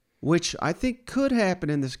 which I think could happen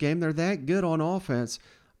in this game. They're that good on offense.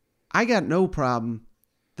 I got no problem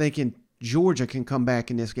thinking Georgia can come back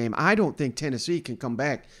in this game. I don't think Tennessee can come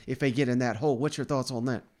back if they get in that hole. What's your thoughts on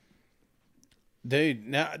that? Dude,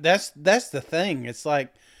 now that's the thing. It's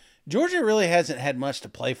like Georgia really hasn't had much to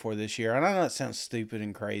play for this year. And I know it sounds stupid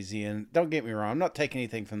and crazy, and don't get me wrong, I'm not taking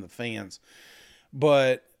anything from the fans.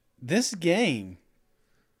 But this game,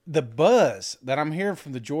 the buzz that I'm hearing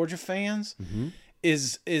from the Georgia fans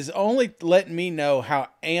is only letting me know how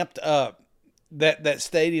amped up that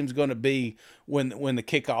stadium's going to be when the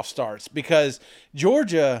kickoff starts, because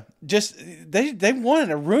Georgia just they wanted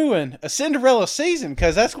to ruin a Cinderella season,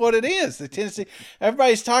 because that's what it is. The Tennessee,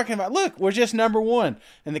 everybody's talking about, look, we're just number 1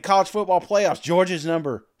 in the college football playoffs. Georgia's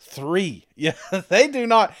number 3. Yeah, they do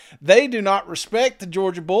not respect the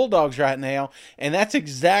Georgia Bulldogs right now, and that's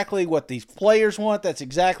exactly what these players want. That's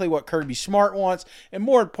exactly what Kirby Smart wants, and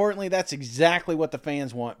more importantly, that's exactly what the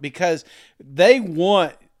fans want, because they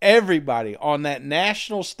want everybody on that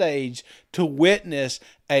national stage to witness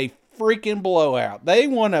a freaking blowout. They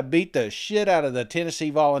want to beat the shit out of the Tennessee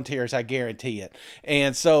Volunteers, I guarantee it.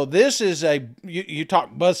 And so this is you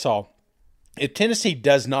talk buzzsaw. If Tennessee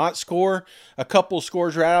does not score a couple of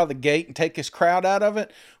scores right out of the gate and take this crowd out of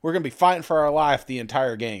it, we're going to be fighting for our life the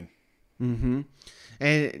entire game.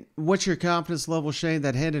 And what's your confidence level, Shane,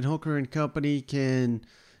 that Hendon Hooker and company can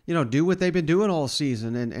do what they've been doing all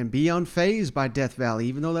season and be unfazed by Death Valley,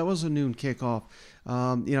 even though that was a noon kickoff?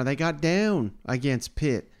 They got down against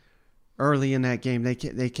Pitt early in that game.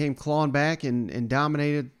 They came clawing back and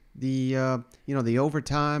dominated the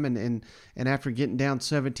overtime, and after getting down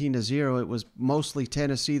 17-0, it was mostly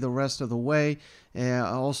Tennessee the rest of the way.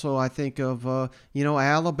 Also, I think of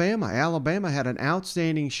Alabama. Alabama had an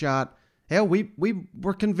outstanding shot. Hell, we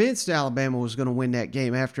were convinced Alabama was going to win that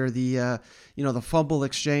game after the fumble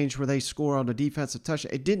exchange where they score on the defensive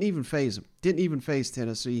touchdown. It didn't even faze them. Didn't even faze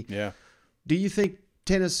Tennessee. Yeah. Do you think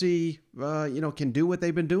Tennessee, can do what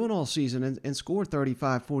they've been doing all season and score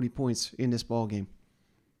 35, 40 points in this ball game?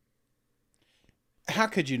 How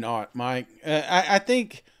could you not, Mike? I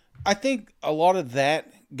think a lot of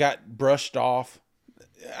that got brushed off.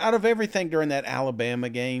 Out of everything during that Alabama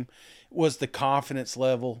game was the confidence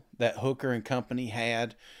level that Hooker and company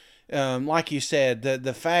had. like you said,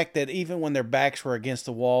 the fact that even when their backs were against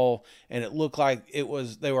the wall and it looked like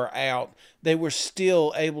they were out, they were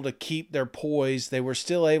still able to keep their poise. They were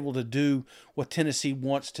still able to do what Tennessee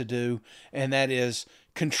wants to do, and that is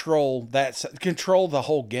control the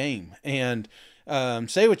whole game. And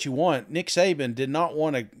say what you want, Nick Saban did not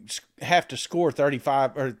want to have to score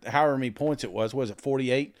 35 or however many points it was. Was it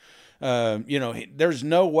 48? There's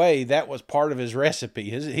no way that was part of his recipe.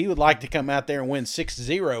 He would like to come out there and win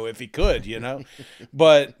 6-0 if he could,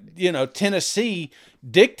 But, Tennessee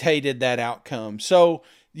dictated that outcome. So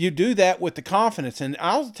you do that with the confidence. And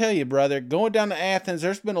I'll tell you, brother, going down to Athens,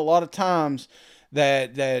 there's been a lot of times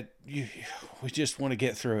that we just want to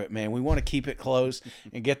get through it, man. We want to keep it close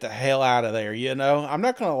and get the hell out of there, I'm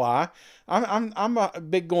not going to lie. I'm a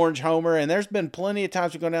big Orange homer, and there's been plenty of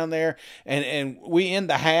times we go down there and we end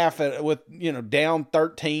the half with down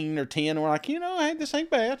 13 or 10. And we're like, hey, this ain't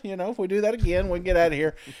bad. If we do that again, we can get out of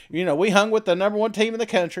here. We hung with the number one team in the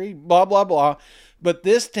country, blah, blah, blah. But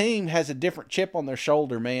this team has a different chip on their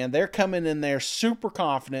shoulder, man. They're coming in there super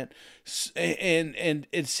confident, and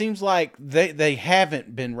it seems like they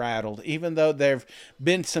haven't been rattled, even though there have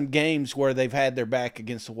been some games where they've had their back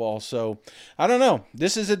against the wall. So, I don't know.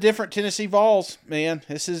 This is a different Tennessee Vols, man.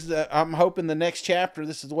 This is I'm hoping the next chapter,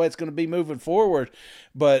 this is the way it's going to be moving forward.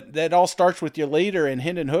 But that all starts with your leader, and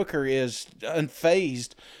Hendon Hooker is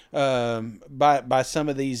unfazed by some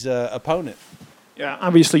of these opponents. Yeah,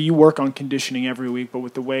 obviously you work on conditioning every week, but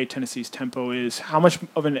with the way Tennessee's tempo is, how much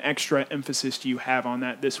of an extra emphasis do you have on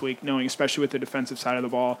that this week, knowing especially with the defensive side of the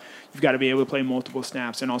ball, you've got to be able to play multiple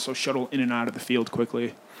snaps and also shuttle in and out of the field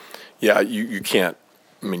quickly? Yeah, you can't.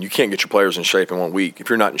 You can't get your players in shape in 1 week. If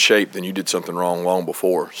you're not in shape, then you did something wrong long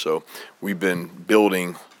before. So we've been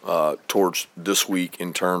building towards this week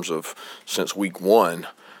in terms of, since week 1,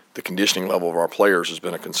 the conditioning level of our players has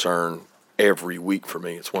been a concern every week for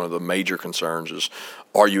me. It's one of the major concerns is,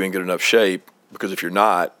 are you in good enough shape? Because if you're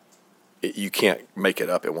not, you can't make it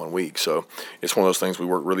up in 1 week. So it's one of those things we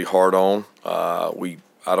work really hard on.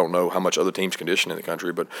 I don't know how much other teams condition in the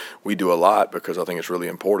country, but we do a lot because I think it's really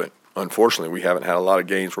important. Unfortunately, we haven't had a lot of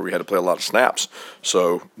games where we had to play a lot of snaps.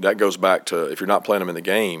 So that goes back to, if you're not playing them in the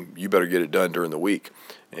game, you better get it done during the week.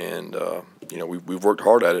 And, we've worked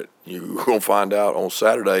hard at it. You're going to find out on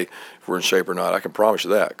Saturday if we're in shape or not. I can promise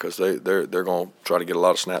you that, because they're going to try to get a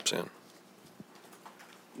lot of snaps in.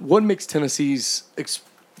 What makes Tennessee's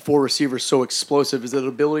four receivers so explosive? Is it the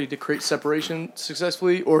ability to create separation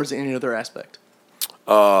successfully, or is it any other aspect?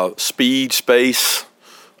 Speed, space,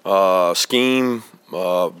 scheme,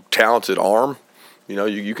 talented arm.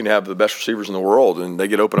 You can have the best receivers in the world, and they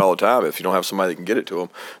get open all the time. If you don't have somebody that can get it to them,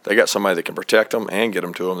 they got somebody that can protect them and get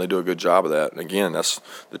them to them. They do a good job of that. And, again, that's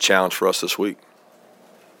the challenge for us this week.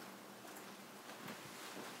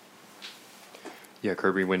 Yeah,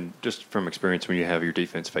 Kirby, just from experience, when you have your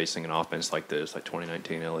defense facing an offense like this, like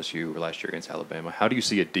 2019 LSU or last year against Alabama, how do you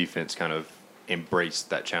see a defense kind of embrace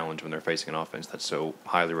that challenge when they're facing an offense that's so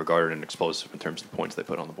highly regarded and explosive in terms of the points they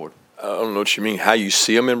put on the board? I don't know what you mean. How you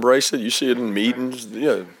see them embrace it? You see it in meetings?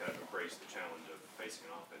 Yeah. Kind of embrace the challenge of facing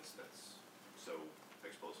an offense that's so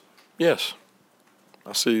explosive. Yes.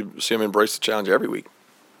 I see them embrace the challenge every week.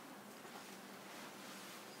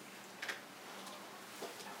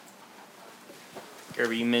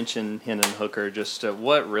 Kirby, you mentioned Hendon Hooker. Just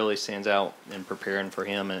what really stands out in preparing for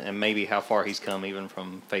him, and maybe how far he's come even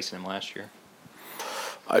from facing him last year?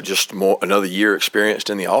 Just another year experienced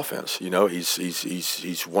in the offense.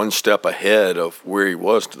 He's one step ahead of where he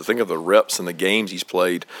was. To think of the reps and the games he's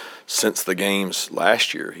played since the games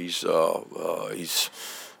last year. He's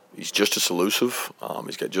just as elusive.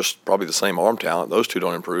 He's got just probably the same arm talent. Those two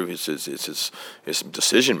don't improve. It's his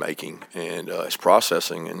decision making and his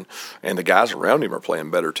processing, and the guys around him are playing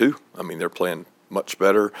better too. They're playing much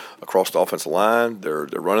better across the offensive line. They're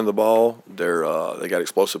running the ball. They got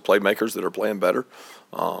explosive playmakers that are playing better.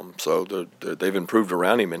 So they've improved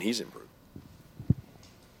around him, and he's improved.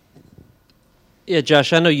 Yeah,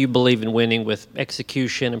 Josh, I know you believe in winning with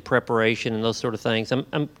execution and preparation and those sort of things.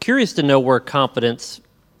 I'm curious to know where confidence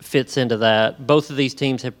fits into that. Both of these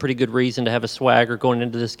teams have pretty good reason to have a swagger going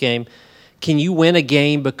into this game. Can you win a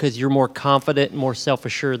game because you're more confident and more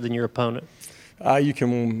self-assured than your opponent? You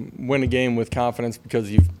can win a game with confidence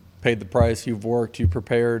because you've paid the price, you've worked, you've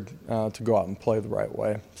prepared to go out and play the right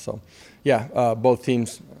way. So, yeah, both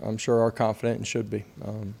teams, I'm sure, are confident and should be.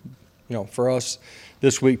 For us,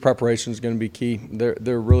 this week preparation is going to be key.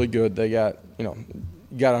 They're really good. They got, you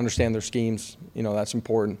got to understand their schemes. That's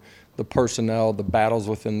important. The personnel, the battles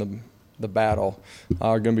within the battle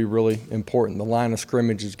are going to be really important. The line of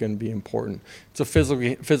scrimmage is going to be important. It's a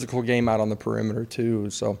physical game out on the perimeter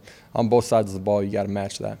too. So on both sides of the ball, you got to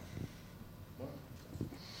match that.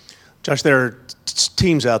 Josh, there are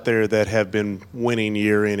teams out there that have been winning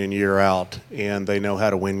year in and year out, and they know how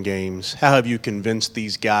to win games. How have you convinced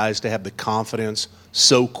these guys to have the confidence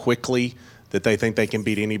so quickly that they think they can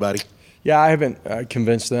beat anybody? Yeah, I haven't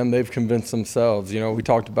convinced them. They've convinced themselves. We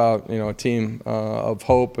talked about, a team of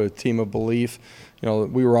hope, a team of belief.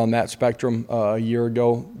 We were on that spectrum a year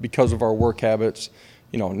ago because of our work habits,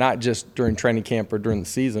 not just during training camp or during the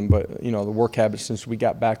season, but, the work habits since we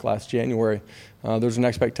got back last January. There's an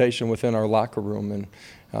expectation within our locker room, and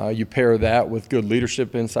you pair that with good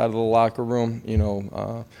leadership inside of the locker room,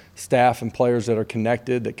 staff and players that are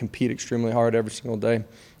connected, that compete extremely hard every single day.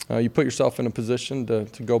 You put yourself in a position to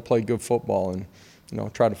go play good football and,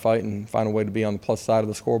 try to fight and find a way to be on the plus side of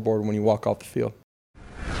the scoreboard when you walk off the field.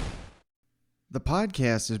 The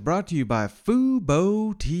podcast is brought to you by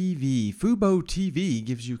Fubo TV. Fubo TV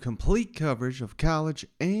gives you complete coverage of college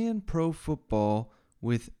and pro football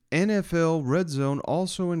with NFL Red Zone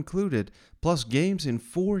also included, plus games in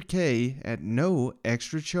 4K at no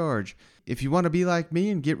extra charge. If you want to be like me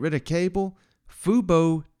and get rid of cable,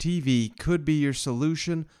 Fubo TV could be your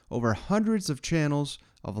solution. Over hundreds of channels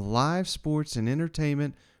of live sports and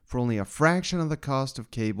entertainment for only a fraction of the cost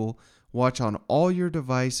of cable. Watch on all your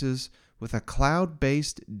devices with a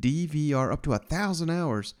cloud-based DVR, up to 1,000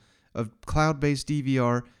 hours of cloud-based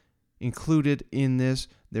DVR included in this.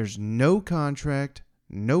 There's no contract,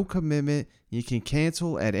 no commitment. You can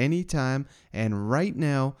cancel at any time. And right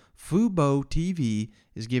now, Fubo TV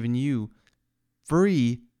is giving you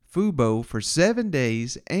free Fubo for 7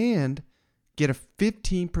 days and get a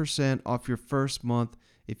 15% off your first month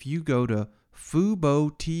if you go to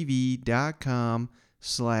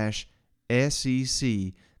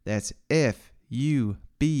FuboTV.com/SEC. That's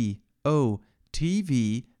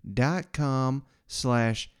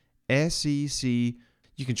FuboTV.com/SEC.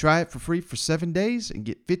 You can try it for free for 7 days and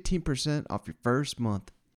get 15% off your first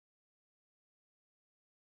month.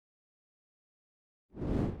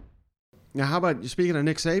 Now, how about, speaking of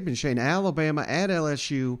Nick Saban, Shane, Alabama at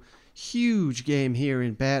LSU, huge game here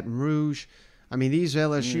in Baton Rouge. I mean, these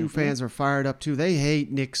LSU fans are fired up too. They hate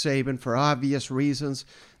Nick Saban for obvious reasons.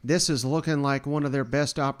 This is looking like one of their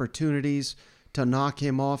best opportunities to knock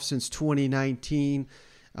him off since 2019.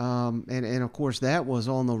 And of course, that was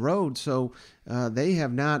on the road. So they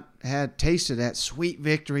have not tasted that sweet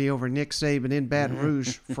victory over Nick Saban in Baton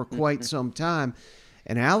Rouge for quite some time.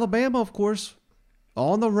 And Alabama, of course,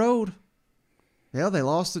 on the road. Hell, they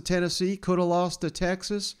lost to Tennessee, could have lost to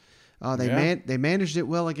Texas. They managed it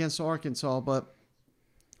well against Arkansas, but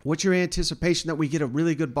what's your anticipation that we get a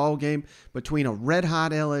really good ball game between a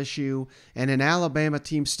red-hot LSU and an Alabama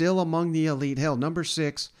team still among the elite? Hell, number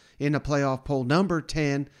 6 in the playoff poll, number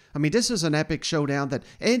 10. I mean, this is an epic showdown that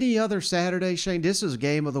any other Saturday, Shane, this is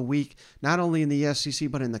game of the week, not only in the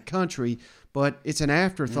SEC but in the country, but it's an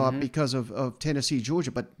afterthought because of Tennessee,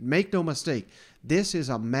 Georgia. But make no mistake, this is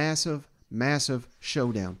a massive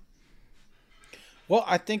showdown. Well,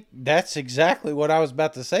 I think that's exactly what I was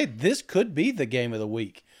about to say. This could be the game of the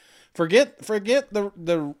week. Forget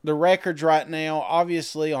the records right now.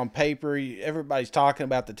 Obviously, on paper, everybody's talking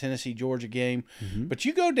about the Tennessee-Georgia game. But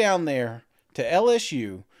you go down there to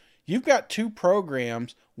LSU, you've got two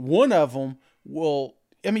programs. One of them will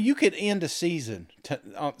 – I mean, you could end a season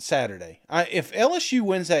on Saturday. If LSU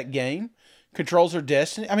wins that game, controls their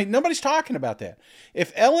destiny. I mean, nobody's talking about that.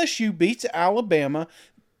 If LSU beats Alabama –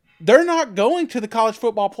 they're not going to the college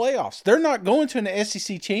football playoffs. They're not going to an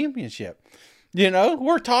SEC championship.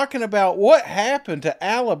 We're talking about what happened to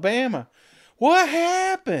Alabama. What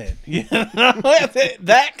happened?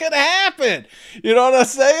 That could happen. You know what I'm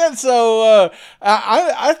saying? So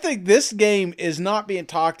I think this game is not being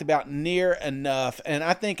talked about near enough. And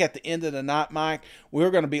I think at the end of the night, Mike,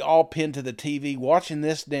 we're going to be all pinned to the TV watching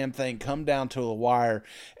this damn thing come down to the wire.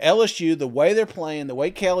 LSU, the way they're playing, the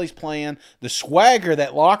way Kelly's playing, the swagger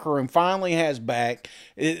that locker room finally has back,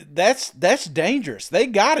 that's dangerous. They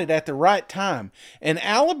got it at the right time. And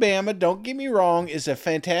Alabama, don't get me wrong, is a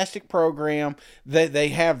fantastic program. They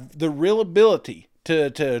have the real ability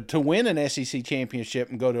to win an SEC championship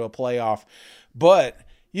and go to a playoff. But,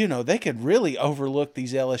 they could really overlook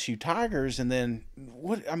these LSU Tigers. And then,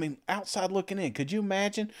 outside looking in, could you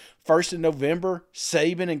imagine 1st of November,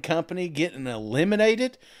 Saban and company getting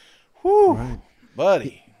eliminated? Whew, right.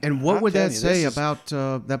 Buddy. And what would that say about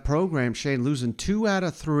that program, Shane, losing 2 out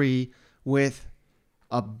of 3 with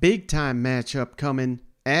a big-time matchup coming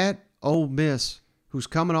at Ole Miss, who's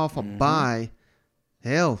coming off a bye?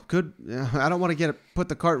 Hell, I don't want to put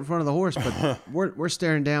the cart in front of the horse, but we're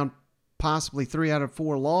staring down possibly 3 out of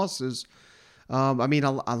 4 losses. I mean,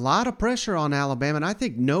 a lot of pressure on Alabama, and I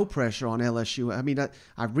think no pressure on LSU. I mean,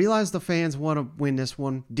 I realize the fans want to win this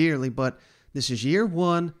one dearly, but this is year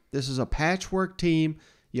one. This is a patchwork team.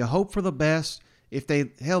 You hope for the best. If they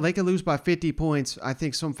could lose by 50 points, I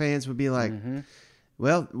think some fans would be like,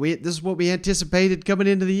 well, this is what we anticipated coming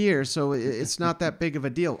into the year, so it's not that big of a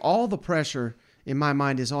deal. All the pressure, in my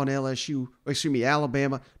mind, is on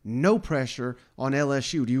Alabama. No pressure on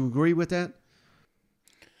LSU. Do you agree with that?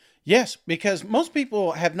 Yes, because most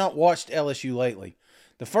people have not watched LSU lately.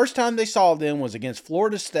 The first time they saw them was against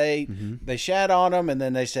Florida State. They shat on them, and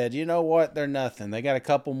then they said, you know what, they're nothing. They got a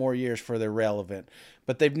couple more years before they're relevant.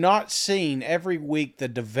 But they've not seen every week the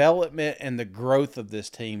development and the growth of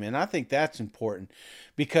this team, and I think that's important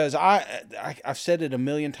because I've said it a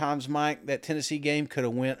million times, Mike, that Tennessee game could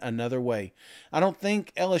have went another way. I don't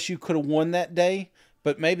think LSU could have won that day,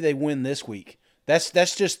 but maybe they win this week.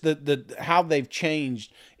 That's just the how they've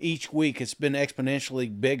changed each week. It's been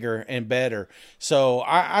exponentially bigger and better. So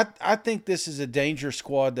I think this is a dangerous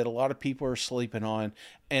squad that a lot of people are sleeping on.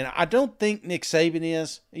 And I don't think Nick Saban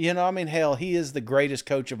is. Hell, he is the greatest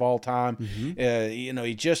coach of all time.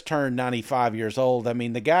 He just turned 95 years old. I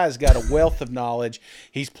mean, the guy's got a wealth of knowledge.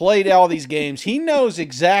 He's played all these games. He knows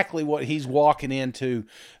exactly what he's walking into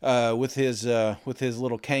with his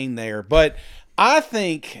little cane there. But I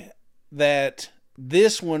think that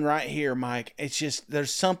this one right here, Mike, it's just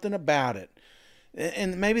there's something about it.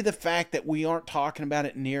 And maybe the fact that we aren't talking about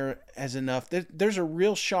it near as enough. There's a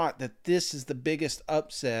real shot that this is the biggest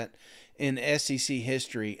upset in SEC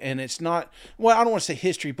history. And it's not, well, I don't want to say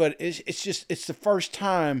history, but it's the first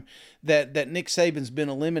time that Nick Saban's been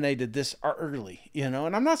eliminated this early, And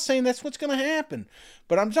I'm not saying that's what's going to happen,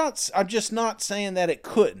 but I'm just not saying that it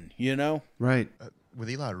couldn't, Right. With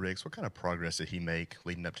Eli Ricks, what kind of progress did he make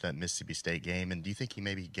leading up to that Mississippi State game? And do you think he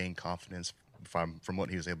maybe gained confidence from what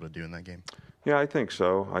he was able to do in that game? Yeah, I think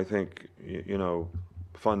so. I think,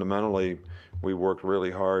 fundamentally, we worked really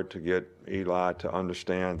hard to get Eli to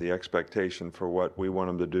understand the expectation for what we want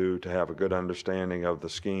him to do, to have a good understanding of the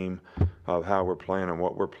scheme, of how we're playing and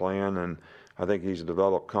what we're playing. And I think he's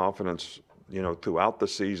developed confidence, throughout the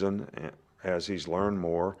season as he's learned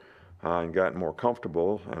more. And gotten more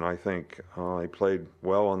comfortable, and I think he played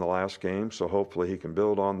well in the last game, so hopefully he can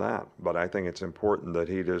build on that. But I think it's important that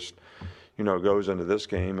he just, goes into this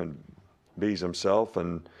game and bees himself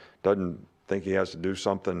and doesn't think he has to do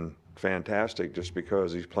something fantastic just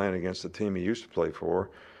because he's playing against the team he used to play for.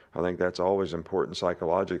 I think that's always important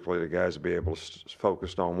psychologically, the guys to be able to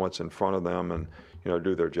focus on what's in front of them and,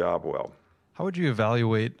 do their job well. How would you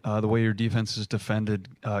evaluate the way your defense has defended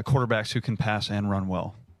quarterbacks who can pass and run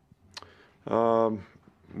well?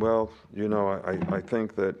 Well, I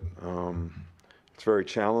think that it's very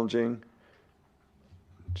challenging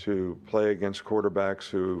to play against quarterbacks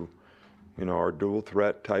who, are dual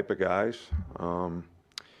threat type of guys.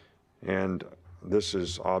 And this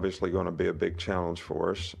is obviously going to be a big challenge for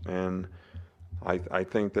us. And I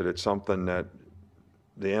think that it's something that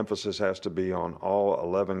the emphasis has to be on all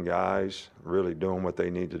 11 guys really doing what they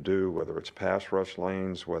need to do, whether it's pass rush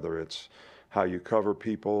lanes, whether it's how you cover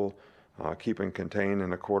people, keeping contained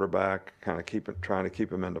in the quarterback, kind of trying to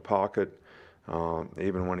keep him in the pocket.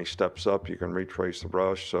 Even when he steps up, you can retrace the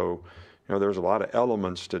rush. So, there's a lot of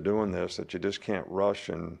elements to doing this that you just can't rush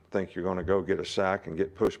and think you're going to go get a sack and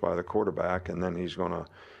get pushed by the quarterback, and then he's going to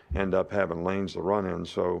end up having lanes to run in.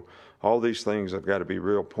 So all these things have got to be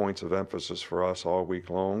real points of emphasis for us all week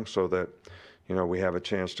long so that, we have a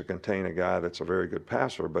chance to contain a guy that's a very good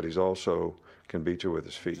passer, but he's also can beat you with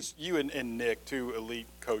his feet. Just you and Nick, two elite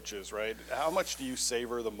coaches, right? How much do you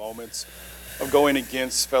savor the moments of going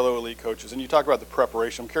against fellow elite coaches? And you talk about the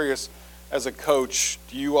preparation. I'm curious, as a coach,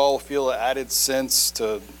 do you all feel an added sense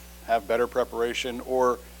to have better preparation,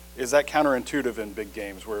 or is that counterintuitive in big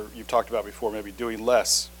games where you've talked about before, maybe doing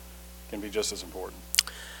less can be just as important?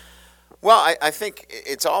 Well, I think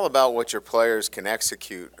it's all about what your players can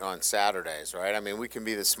execute on Saturdays, right? I mean, we can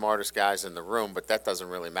be the smartest guys in the room, but that doesn't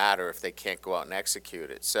really matter if they can't go out and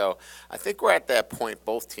execute it. So I think we're at that point,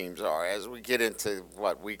 both teams are, as we get into,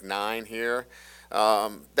 week 9 here,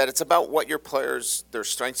 that it's about what your players, their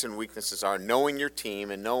strengths and weaknesses are, knowing your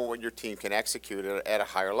team and knowing what your team can execute at a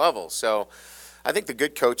higher level. So I think the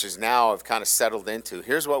good coaches now have kind of settled into,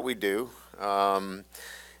 here's what we do,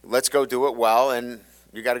 let's go do it well, and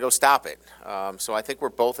you got to go stop it. So I think we're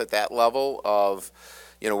both at that level of,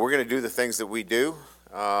 we're going to do the things that we do.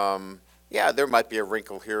 Yeah, there might be a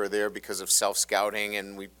wrinkle here or there because of self-scouting,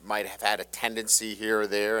 and we might have had a tendency here or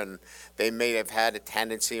there, and they may have had a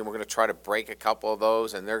tendency, and we're going to try to break a couple of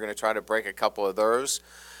those, and they're going to try to break a couple of those.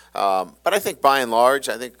 But I think by and large,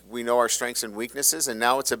 I think we know our strengths and weaknesses, and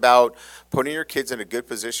now it's about putting your kids in a good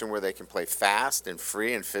position where they can play fast and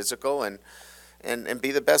free and physical and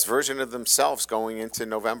be the best version of themselves going into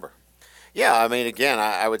November. Yeah, I mean, again,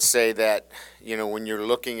 I would say that, when you're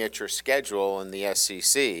looking at your schedule in the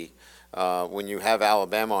SEC, when you have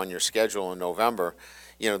Alabama on your schedule in November,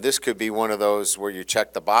 this could be one of those where you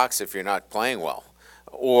check the box if you're not playing well.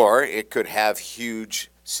 Or it could have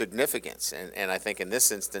huge significance. And I think in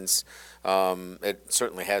this instance, it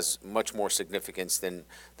certainly has much more significance than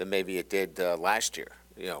maybe it did last year,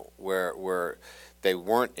 where they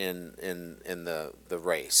weren't in the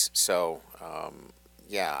race. So,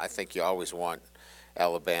 I think you always want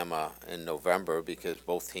Alabama in November because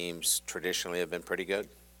both teams traditionally have been pretty good.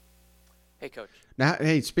 Hey, Coach. Now,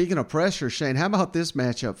 hey, speaking of pressure, Shane, how about this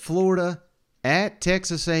matchup? Florida at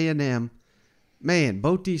Texas A&M. Man,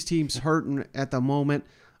 both these teams hurting at the moment.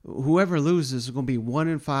 Whoever loses is going to be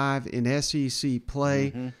 1-5 in SEC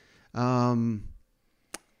play. Mm-hmm.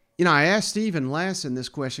 I asked Stephen Lassen this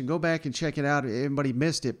question. Go back and check it out. Everybody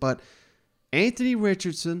missed it. But Anthony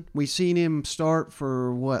Richardson, we've seen him start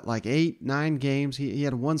for, 8-9 games. He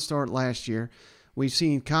had one start last year. We've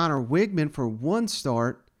seen Connor Wigman for one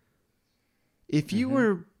start. If you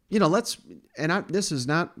were, this is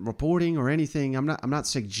not reporting or anything. I'm not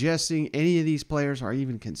suggesting any of these players are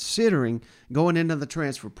even considering going into the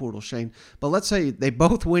transfer portal, Shane. But let's say they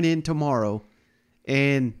both went in tomorrow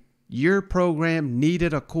and your program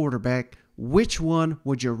needed a quarterback. Which one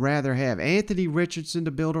would you rather have? Anthony Richardson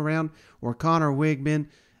to build around or Connor Wigman?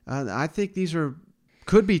 I think these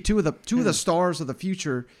could be two of the stars of the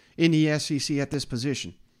future in the SEC at this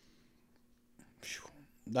position.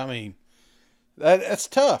 I mean, that's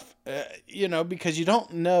tough, because you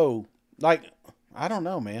don't know. I don't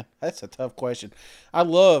know, man. That's a tough question. I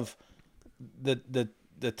love the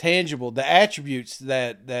tangible, the attributes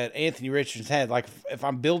that Anthony Richardson had. Like if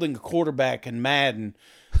I'm building a quarterback in Madden,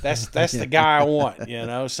 that's the guy I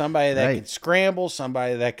want. Somebody that can scramble,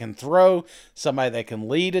 somebody that can throw, somebody that can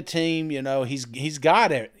lead a team. He's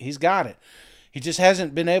got it. He's got it. He just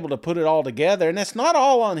hasn't been able to put it all together, and that's not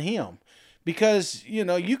all on him. Because,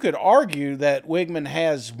 you could argue that Wigman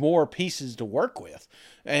has more pieces to work with.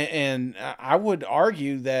 And I would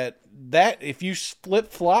argue that if you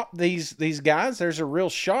flip-flop these guys, there's a real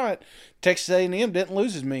shot. Texas A&M didn't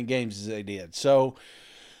lose as many games as they did. So,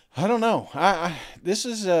 I don't know. This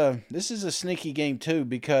is a sneaky game, too,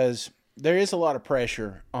 because there is a lot of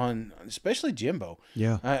pressure on, especially Jimbo.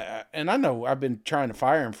 Yeah. And I know I've been trying to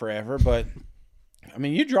fire him forever, but I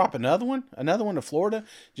mean, you drop another one to Florida,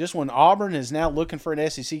 just when Auburn is now looking for an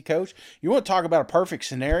SEC coach. You want to talk about a perfect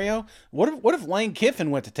scenario? What if Lane Kiffin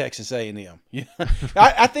went to Texas A&M?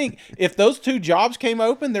 I think if those two jobs came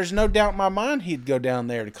open, there's no doubt in my mind he'd go down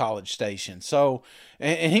there to College Station. So,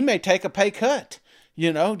 and he may take a pay cut,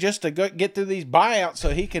 just to get through these buyouts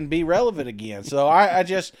so he can be relevant again. So I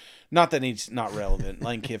just. Not that he's not relevant.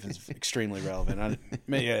 Lane Kiffin's extremely relevant. I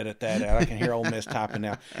may edit that out. I can hear Ole Miss typing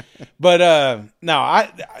now. But no,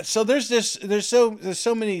 so there's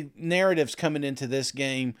so many narratives coming into this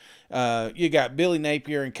game. You got Billy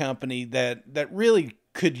Napier and company that really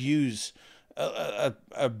could use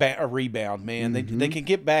a rebound, man. They can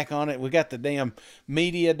get back on it. We got the damn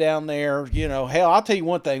media down there. Hell, I'll tell you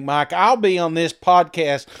one thing, Mike. I'll be on this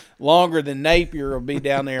podcast longer than Napier will be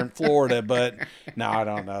down there in Florida. But no, I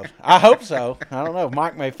don't know. I hope so. I don't know.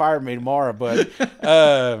 Mike may fire me tomorrow, but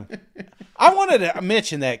I wanted to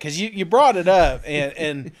mention that because you brought it up,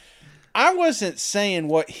 and I wasn't saying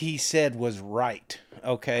what he said was right.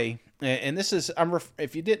 Okay. And this is,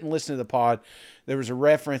 if you didn't listen to the pod, there was a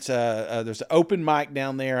reference, there's an open mic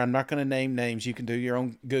down there. I'm not going to name names. You can do your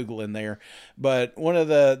own Google in there. But one of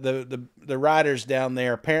the writers down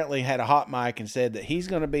there apparently had a hot mic and said that he's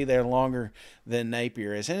going to be there longer than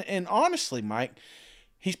Napier is. And honestly, Mike,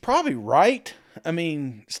 he's probably right. I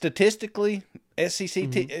mean, statistically, SEC,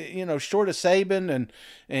 short of Saban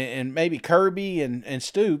and maybe Kirby and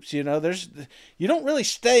Stoops, you don't really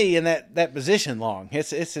stay in that position long.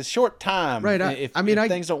 It's a short time. Right. If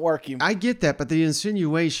things don't work, I get that, but the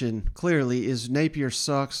insinuation clearly is Napier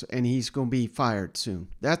sucks and he's going to be fired soon.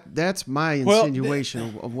 That's my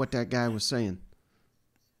insinuation of what that guy was saying.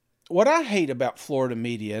 What I hate about Florida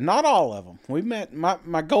media, not all of them. We met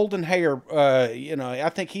my golden hair. I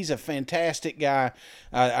think he's a fantastic guy.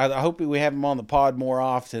 I hope we have him on the pod more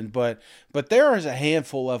often. But there is a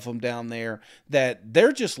handful of them down there that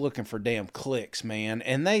they're just looking for damn clicks, man.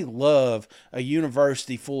 And they love a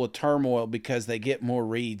university full of turmoil because they get more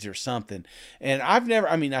reads or something. And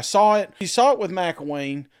I saw it. You saw it with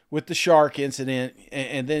McElwain with the shark incident,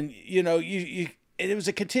 and then you it was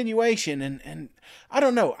a continuation. And I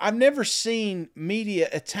don't know. I've never seen media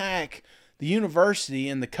attack the university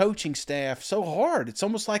and the coaching staff so hard. It's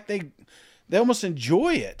almost like they almost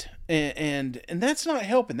enjoy it, and that's not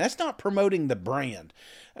helping. That's not promoting the brand.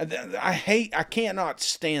 I cannot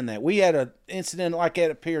stand that. We had an incident like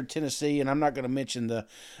that up here in Tennessee, and I'm not going to mention the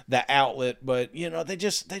outlet, but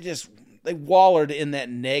they wallered in that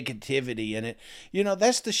negativity, and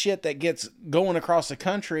that's the shit that gets going across the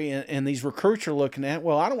country, and these recruits are looking at,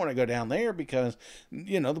 well, I don't want to go down there because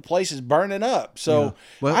the place is burning up. So Yeah.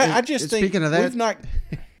 Well, I just think speaking of that, we've not.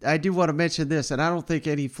 I do want to mention this, and I don't think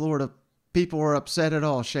any Florida people were upset at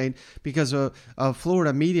all, Shane, because a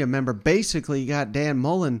Florida media member basically got Dan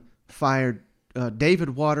Mullen fired.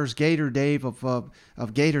 David Waters, Gator Dave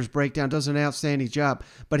of Gators Breakdown, does an outstanding job,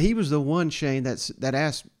 but he was the one, Shane, that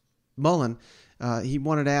asked Mullen. He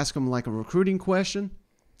wanted to ask him like a recruiting question.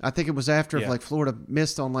 I think it was after like Florida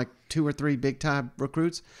missed on like 2 or 3 big time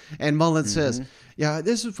recruits, and Mullen says, "Yeah,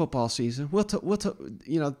 this is football season. We'll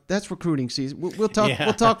that's recruiting season. We'll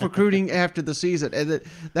talk recruiting after the season." And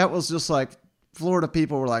that was just like Florida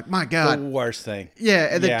people were like, "My God, the worst thing." Yeah,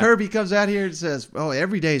 and then Kirby comes out here and says, "Oh,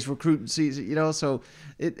 every day's recruiting season." So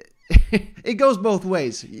it it goes both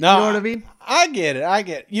ways. You know what I mean? I get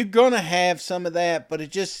it. You're gonna have some of that, but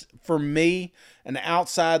it just, for me, an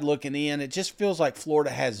outside looking in, it just feels like Florida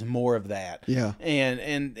has more of that. Yeah. And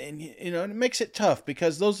it makes it tough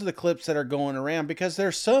because those are the clips that are going around, because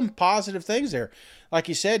there's some positive things there. Like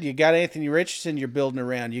you said, you got Anthony Richardson you're building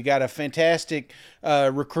around. You got a fantastic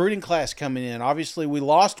recruiting class coming in. Obviously, we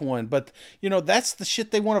lost one, but that's the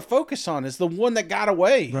shit they want to focus on, is the one that got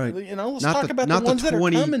away. Right. Let's talk about the ones that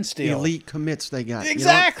are coming still. Elite commits they got.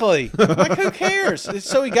 Exactly. Like, who cares?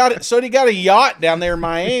 So he got a yacht down there in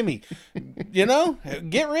Miami.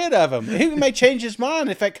 Get rid of him. He may change his mind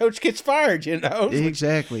if that coach gets fired.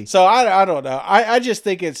 Exactly. So I don't know. I just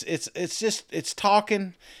think it's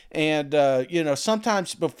talking, and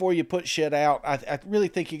sometimes before you put shit out, I really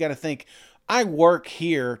think you got to think, I work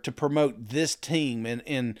here to promote this team,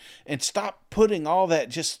 and stop putting all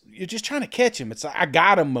that. You're just trying to catch him. It's like, I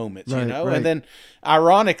got him moments, right. And then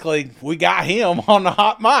ironically, we got him on the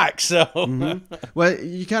hot mic. So, Well,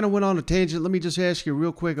 you kind of went on a tangent. Let me just ask you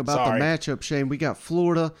real quick about the matchup, Shane. We got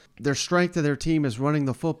Florida. Their strength of their team is running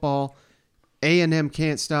the football. A&M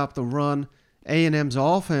can't stop the run. A&M's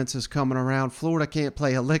offense is coming around. Florida can't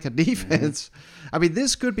play a lick of defense. I mean,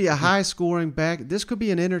 this could be a high-scoring this could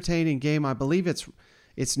be an entertaining game. I believe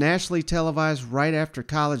it's nationally televised right after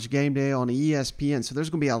College Game Day on ESPN. So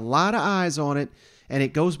there's going to be a lot of eyes on it, and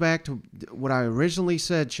it goes back to what I originally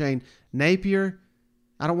said, Shane. Napier,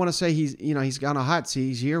 I don't want to say he's got a hot seat.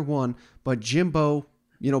 He's year one, but Jimbo,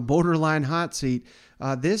 borderline hot seat.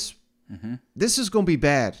 This is going to be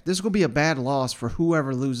bad. This is going to be a bad loss for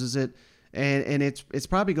whoever loses it. And it's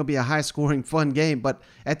probably going to be a high-scoring, fun game. But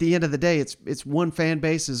at the end of the day, it's one fan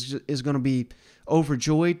base is going to be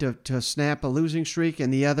overjoyed to snap a losing streak,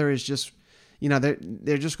 and the other is just,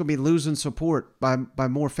 they're just going to be losing support by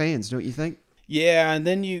more fans, don't you think? Yeah, and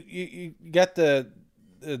then you got the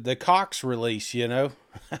Cox release. Can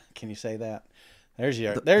you say that? There's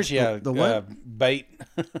your bait.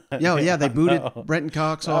 Yeah, they booted Brenton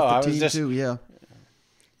Cox off the team too. Yeah.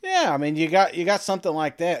 Yeah, I mean, you got something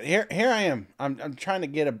like that. Here I am. I'm trying to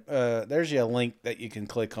get there's a link that you can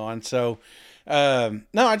click on. So, no,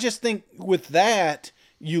 I just think with that,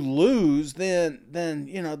 you lose, then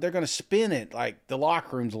they're going to spin it like the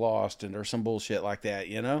locker room's lost or some bullshit like that,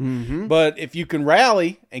 But if you can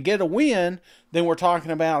rally and get a win, then we're talking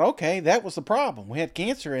about, okay, that was the problem. We had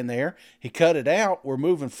cancer in there. He cut it out. We're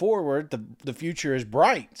moving forward. The future is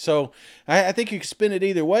bright. So I think you can spin it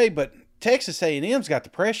either way, but Texas A&M's got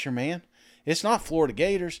the pressure, man. It's not Florida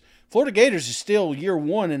Gators. Florida Gators is still year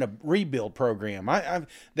one in a rebuild program.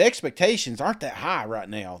 The expectations aren't that high right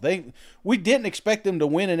now. We didn't expect them to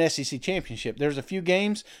win an SEC championship. There's a few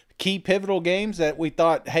games, key pivotal games, that we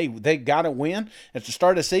thought, hey, they got to win. At the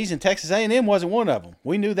start of the season, Texas A&M wasn't one of them.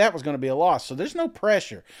 We knew that was going to be a loss. So there's no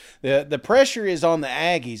pressure. The pressure is on the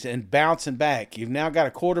Aggies and bouncing back. You've now got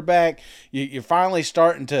a quarterback. You're finally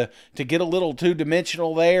starting to get a little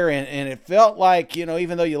two-dimensional there, and it felt like,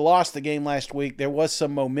 even though you lost the game last week, there was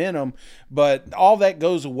some momentum. But all that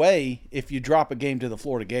goes away if you drop a game to the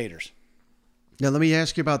Florida Gators. Now, let me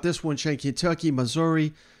ask you about this one, Shane. Kentucky,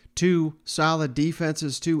 Missouri, 2 solid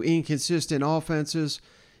defenses, 2 inconsistent offenses.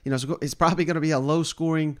 It's probably going to be a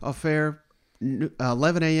low-scoring affair.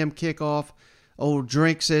 11 a.m. kickoff. Old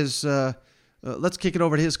Drink says, let's kick it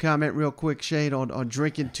over to his comment real quick, Shane, on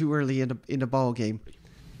drinking too early in the ball game.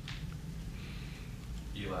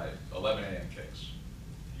 Eli, 11 a.m. kicks.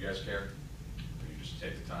 You guys care? Or you just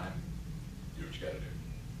take the time, do what you got to do?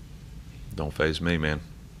 Don't faze me, man.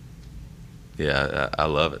 Yeah, I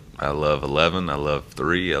love it. I love 11. I love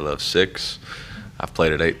 3. I love 6. I've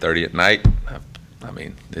played at 8:30 at night.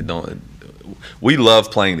 We love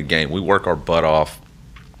playing the game. We work our butt off.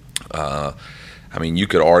 You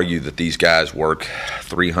could argue that these guys work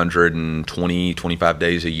 320, 25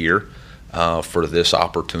 days a year for this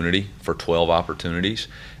opportunity, for 12 opportunities,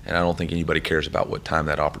 and I don't think anybody cares about what time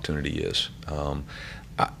that opportunity is.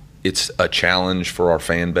 It's a challenge for our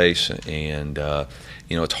fan base, and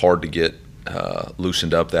it's hard to get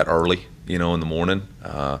loosened up that early, in the morning.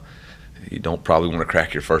 You don't probably want to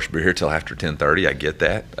crack your first beer till after 10:30. I get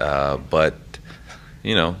that, but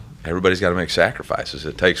everybody's got to make sacrifices.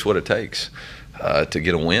 It takes what it takes to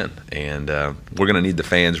get a win, and we're going to need the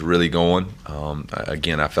fans really going.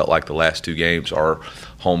 Again, I felt like the last 2 games, our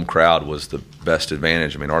home crowd was the best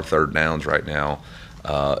advantage. Our third downs right now,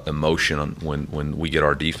 emotion when we get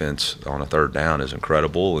our defense on a third down is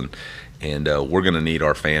incredible, and we're going to need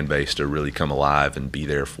our fan base to really come alive and be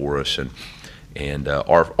there for us. And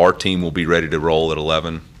our team will be ready to roll at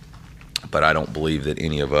 11, but I don't believe that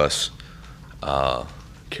any of us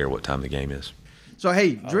care what time the game is. So,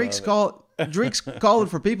 hey, Drake's calling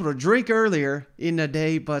for people to drink earlier in the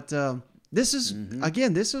day, but this is,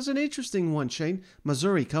 again, this is an interesting one, Shane.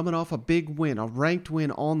 Missouri coming off a big win, a ranked win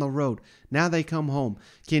on the road. Now they come home.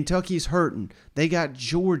 Kentucky's hurting. They got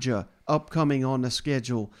Georgia upcoming on the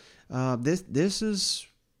schedule. This is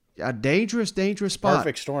a dangerous spot.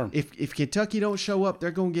 Perfect storm. If Kentucky don't show up,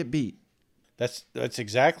 they're going to get beat. That's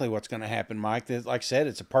exactly what's going to happen, Mike. Like I said,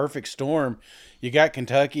 it's a perfect storm. You got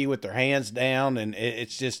Kentucky with their hands down, and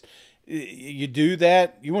it's just you do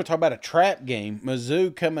that. You want to talk about a trap game.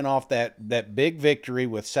 Mizzou coming off that big victory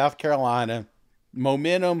with South Carolina,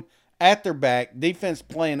 momentum at their back, defense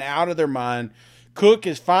playing out of their mind. Cook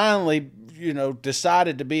has finally,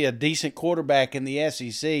 decided to be a decent quarterback in the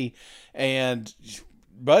SEC, and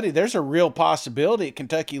buddy, there's a real possibility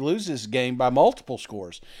Kentucky loses this game by multiple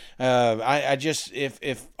scores. I just,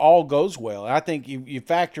 if all goes well, I think you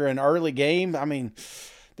factor an early game.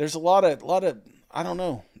 There's a lot of I don't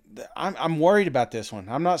know. I'm worried about this one.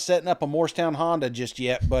 I'm not setting up a Morristown Honda just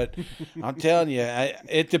yet, but I'm telling you,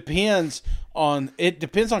 it depends on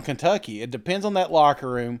Kentucky. It depends on that locker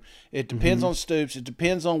room. It depends on Stoops. It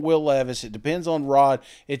depends on Will Levis. It depends on Rod.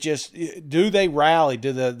 It just, do they rally?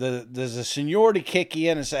 Does the seniority kick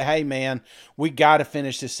in and say, hey man, we got to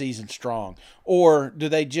finish this season strong? Or do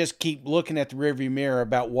they just keep looking at the rearview mirror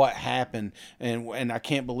about what happened and I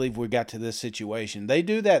can't believe we got to this situation? They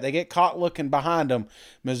do that. They get caught looking behind them.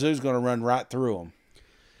 Mizzou's going to run right through them.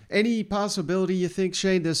 Any possibility you think,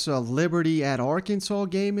 Shane, this Liberty at Arkansas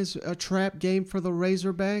game is a trap game for the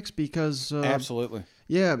Razorbacks? Because absolutely.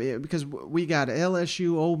 Yeah, because we got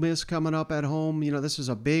LSU, Ole Miss coming up at home. This is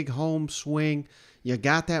a big home swing. You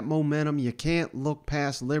got that momentum. You can't look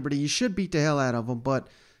past Liberty. You should beat the hell out of them, but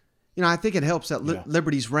I think it helps that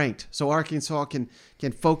Liberty's ranked, so Arkansas can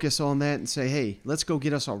focus on that and say, hey, let's go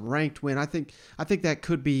get us a ranked win. I think that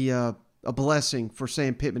could be a blessing for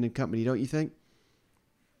Sam Pittman and company, don't you think?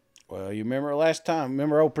 Well, you remember last time?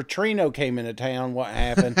 Remember old Petrino came into town? What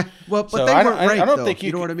happened? Well, but so they weren't ranked, I don't think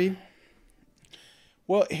you know what I mean?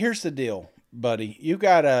 Well, here's the deal, buddy. You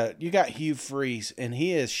got Hugh Freeze, and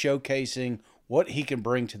he is showcasing what he can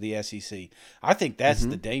bring to the SEC. I think that's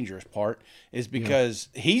the dangerous part, is because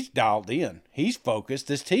he's dialed in. He's focused.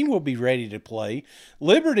 This team will be ready to play.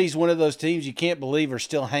 Liberty's one of those teams you can't believe are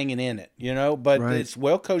still hanging in it, but it's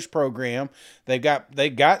well-coached program. They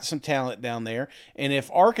got some talent down there. And if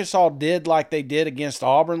Arkansas did like they did against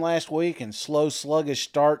Auburn last week and slow, sluggish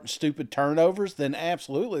start and stupid turnovers, then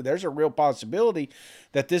absolutely there's a real possibility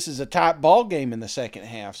that this is a tight ball game in the second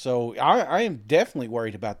half. So I am definitely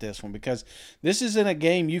worried about this one because this isn't a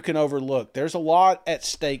game you can overlook. There's a lot at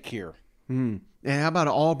stake here. And how about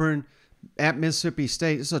Auburn at Mississippi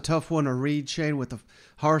State? This is a tough one to read, Shane, with the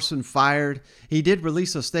Harsin fired. He did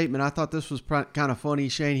release a statement. I thought this was kind of funny,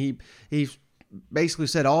 Shane. He basically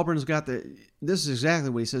said Auburn's got this is exactly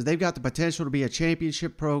what he says. They've got the potential to be a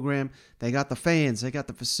championship program. They got the fans. They got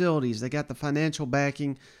the facilities. They got the financial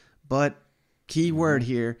backing. But key word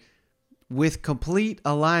here, with complete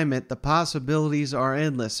alignment, the possibilities are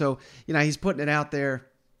endless. So, he's putting it out there.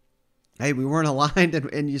 Hey, we weren't aligned,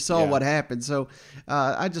 and you saw what happened. So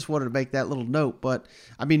I just wanted to make that little note. But,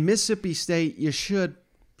 Mississippi State, you should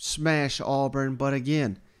smash Auburn. But,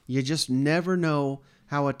 again, you just never know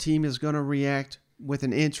how a team is going to react with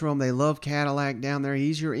an interim. They love Cadillac down there.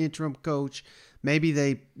 He's your interim coach. Maybe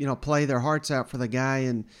they, play their hearts out for the guy.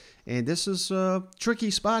 And this is a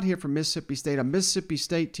tricky spot here for Mississippi State, a Mississippi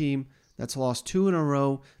State team that's lost 2 in a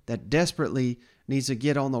row that desperately needs to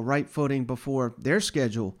get on the right footing before their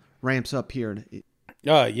schedule ramps up here.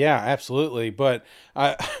 Yeah, absolutely. But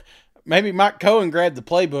maybe Mike Cohen grabbed the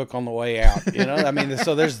playbook on the way out. I mean,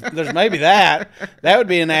 so there's maybe that would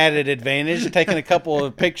be an added advantage, taking a couple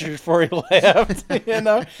of pictures before he left.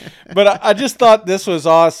 But I just thought this was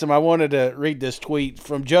awesome. I wanted to read this tweet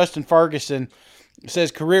from Justin Ferguson. It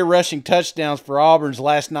says career rushing touchdowns for Auburn's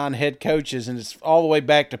last 9 head coaches, and it's all the way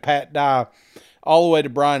back to Pat Dye, all the way to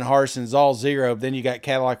Brian Harson's all 0. Then you got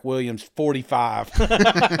Cadillac Williams, 45.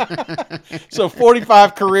 So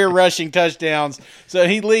 45 career rushing touchdowns. So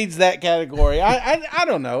he leads that category. I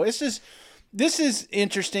don't know. This is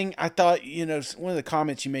interesting. I thought, one of the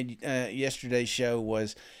comments you made yesterday's show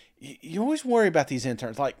was you always worry about these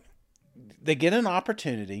interns. Like, they get an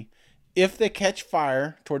opportunity. If they catch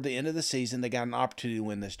fire toward the end of the season, they got an opportunity to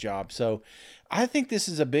win this job. So I think this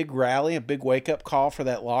is a big rally, a big wake-up call for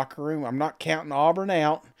that locker room. I'm not counting Auburn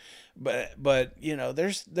out, but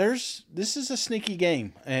this is a sneaky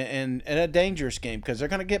game and a dangerous game because they're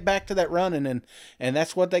going to get back to that running, and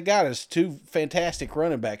that's what they got is 2 fantastic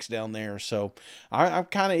running backs down there. So I'm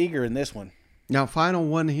kind of eager in this one. Now, final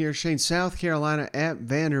one here, Shane, South Carolina at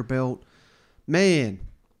Vanderbilt. Man,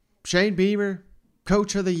 Shane Beamer,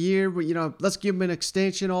 Coach of the Year, let's give him an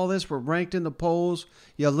extension, all this. We're ranked in the polls.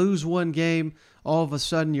 You lose one game, all of a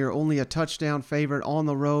sudden you're only a touchdown favorite on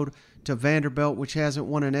the road to Vanderbilt, which hasn't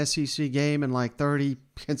won an SEC game in like 30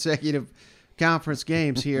 consecutive conference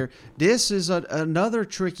games here. This is another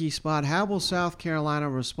tricky spot. How will South Carolina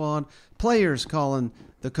respond? Players calling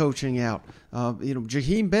the coaching out.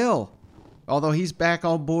 Jaheim Bell, although he's back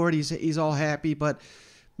on board, he's all happy, but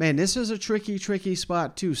man, this is a tricky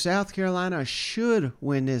spot too. South Carolina should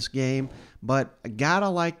win this game, but gotta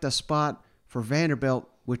like the spot for Vanderbilt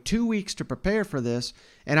with 2 weeks to prepare for this.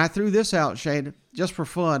 And I threw this out, Shane, just for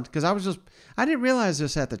fun, because I didn't realize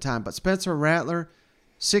this at the time, but Spencer Rattler,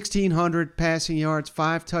 1,600 passing yards,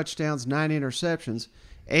 5 touchdowns, 9 interceptions.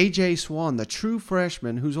 A.J. Swan, the true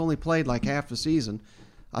freshman who's only played like half the season,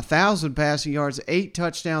 1,000 passing yards, 8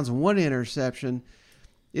 touchdowns, 1 interception.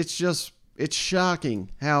 It's shocking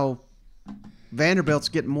how Vanderbilt's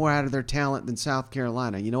getting more out of their talent than South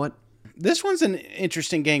Carolina. You know what? This one's an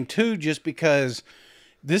interesting game, too, just because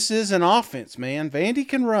this is an offense, man. Vandy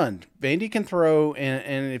can run. Vandy can throw,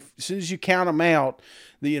 and as soon as you count them out,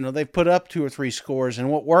 they've put up 2 or 3 scores. And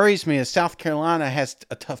what worries me is South Carolina has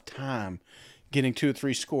a tough time getting 2 or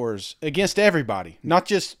 3 scores against everybody, not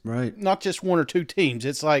just 1 or 2 teams.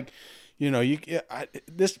 It's like,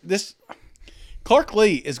 Clark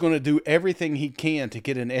Lee is going to do everything he can to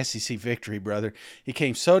get an SEC victory, brother. He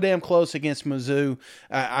came so damn close against Mizzou.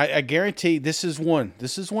 I guarantee this is one.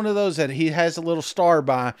 This is one of those that he has a little star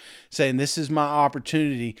by, saying this is my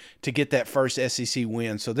opportunity to get that first SEC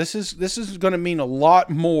win. So this is going to mean a lot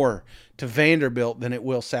more to Vanderbilt than it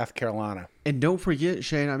will South Carolina. And don't forget,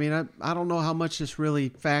 Shane, I mean, I don't know how much this really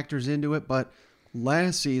factors into it, but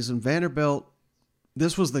last season, Vanderbilt,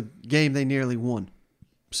 this was the game they nearly won.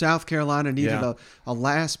 South Carolina needed a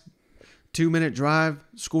last 2-minute drive,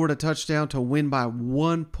 scored a touchdown to win by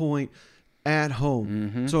 1 point at home.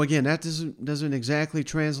 Mm-hmm. So again, that doesn't exactly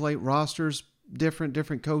translate. Rosters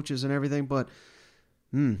different coaches and everything, but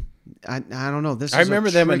I don't know. I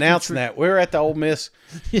remember them announcing that. We were at the Ole Miss.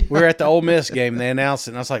 We were at the Ole Miss game. And they announced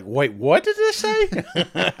it, and I was like, "Wait, what did they say?"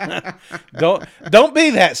 Don't be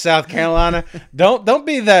that, South Carolina. Don't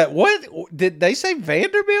be that. What did they say,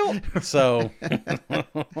 Vanderbilt? So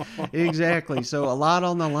exactly. So a lot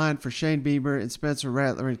on the line for Shane Bieber and Spencer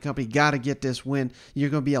Rattler and company. Got to get this win. You're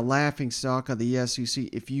going to be a laughing stock of the SEC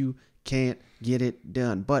if you can't get it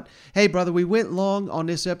done. But hey, brother, we went long on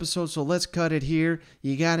this episode, so let's cut it here.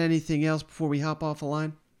 You got anything else before we hop off the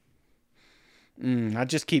line? I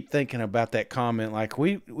just keep thinking about that comment. Like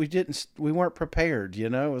we weren't prepared.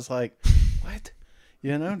 It was like, what?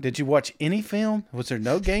 Did you watch any film? Was there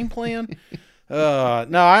no game plan?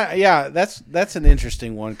 That's an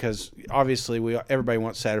interesting one because obviously everybody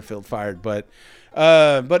wants Satterfield fired, but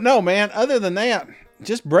no, man. Other than that,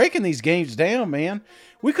 just breaking these games down, man.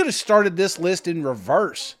 We could have started this list in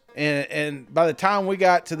reverse, and by the time we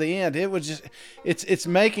got to the end, it was just it's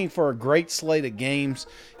making for a great slate of games.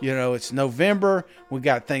 It's November. We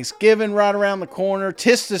got Thanksgiving right around the corner.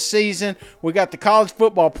 'Tis the season. We got the college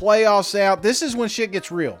football playoffs out. This is when shit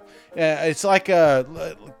gets real. It's like I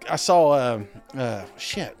saw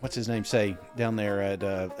what's his name say down there at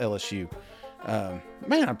LSU.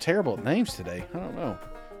 Man, I'm terrible at names today. I don't know.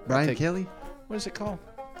 Brian Kelly. What is it called?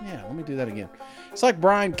 Yeah, let me do that again. It's like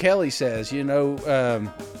Brian Kelly says,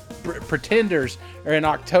 pretenders are in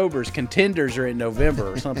October, contenders are in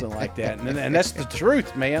November, or something like that. And that's the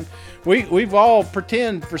truth, man. We've all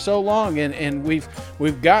pretend for so long, and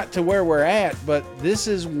we've got to where we're at, but this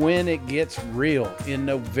is when it gets real, in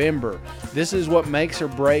November. This is what makes or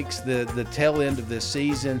breaks the tail end of this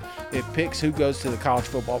season. It picks who goes to the college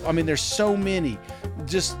football. I mean, there's so many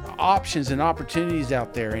just options and opportunities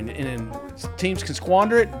out there, and teams can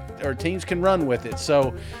squander it or teams can run with it.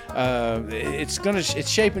 So it's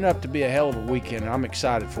shaping up to be a hell of a weekend, and I'm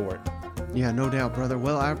excited for it. Yeah, no doubt, brother.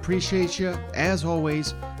 Well, I appreciate you. As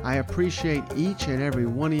always, I appreciate each and every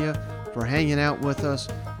one of you for hanging out with us.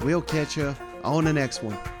 We'll catch you on the next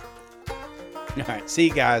one. All right. See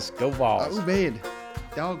you guys. Go Vols. Oh, man.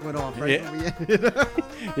 Dog went off right when we ended.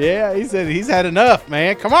 Yeah, he said he's had enough,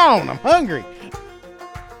 man. Come on. I'm hungry.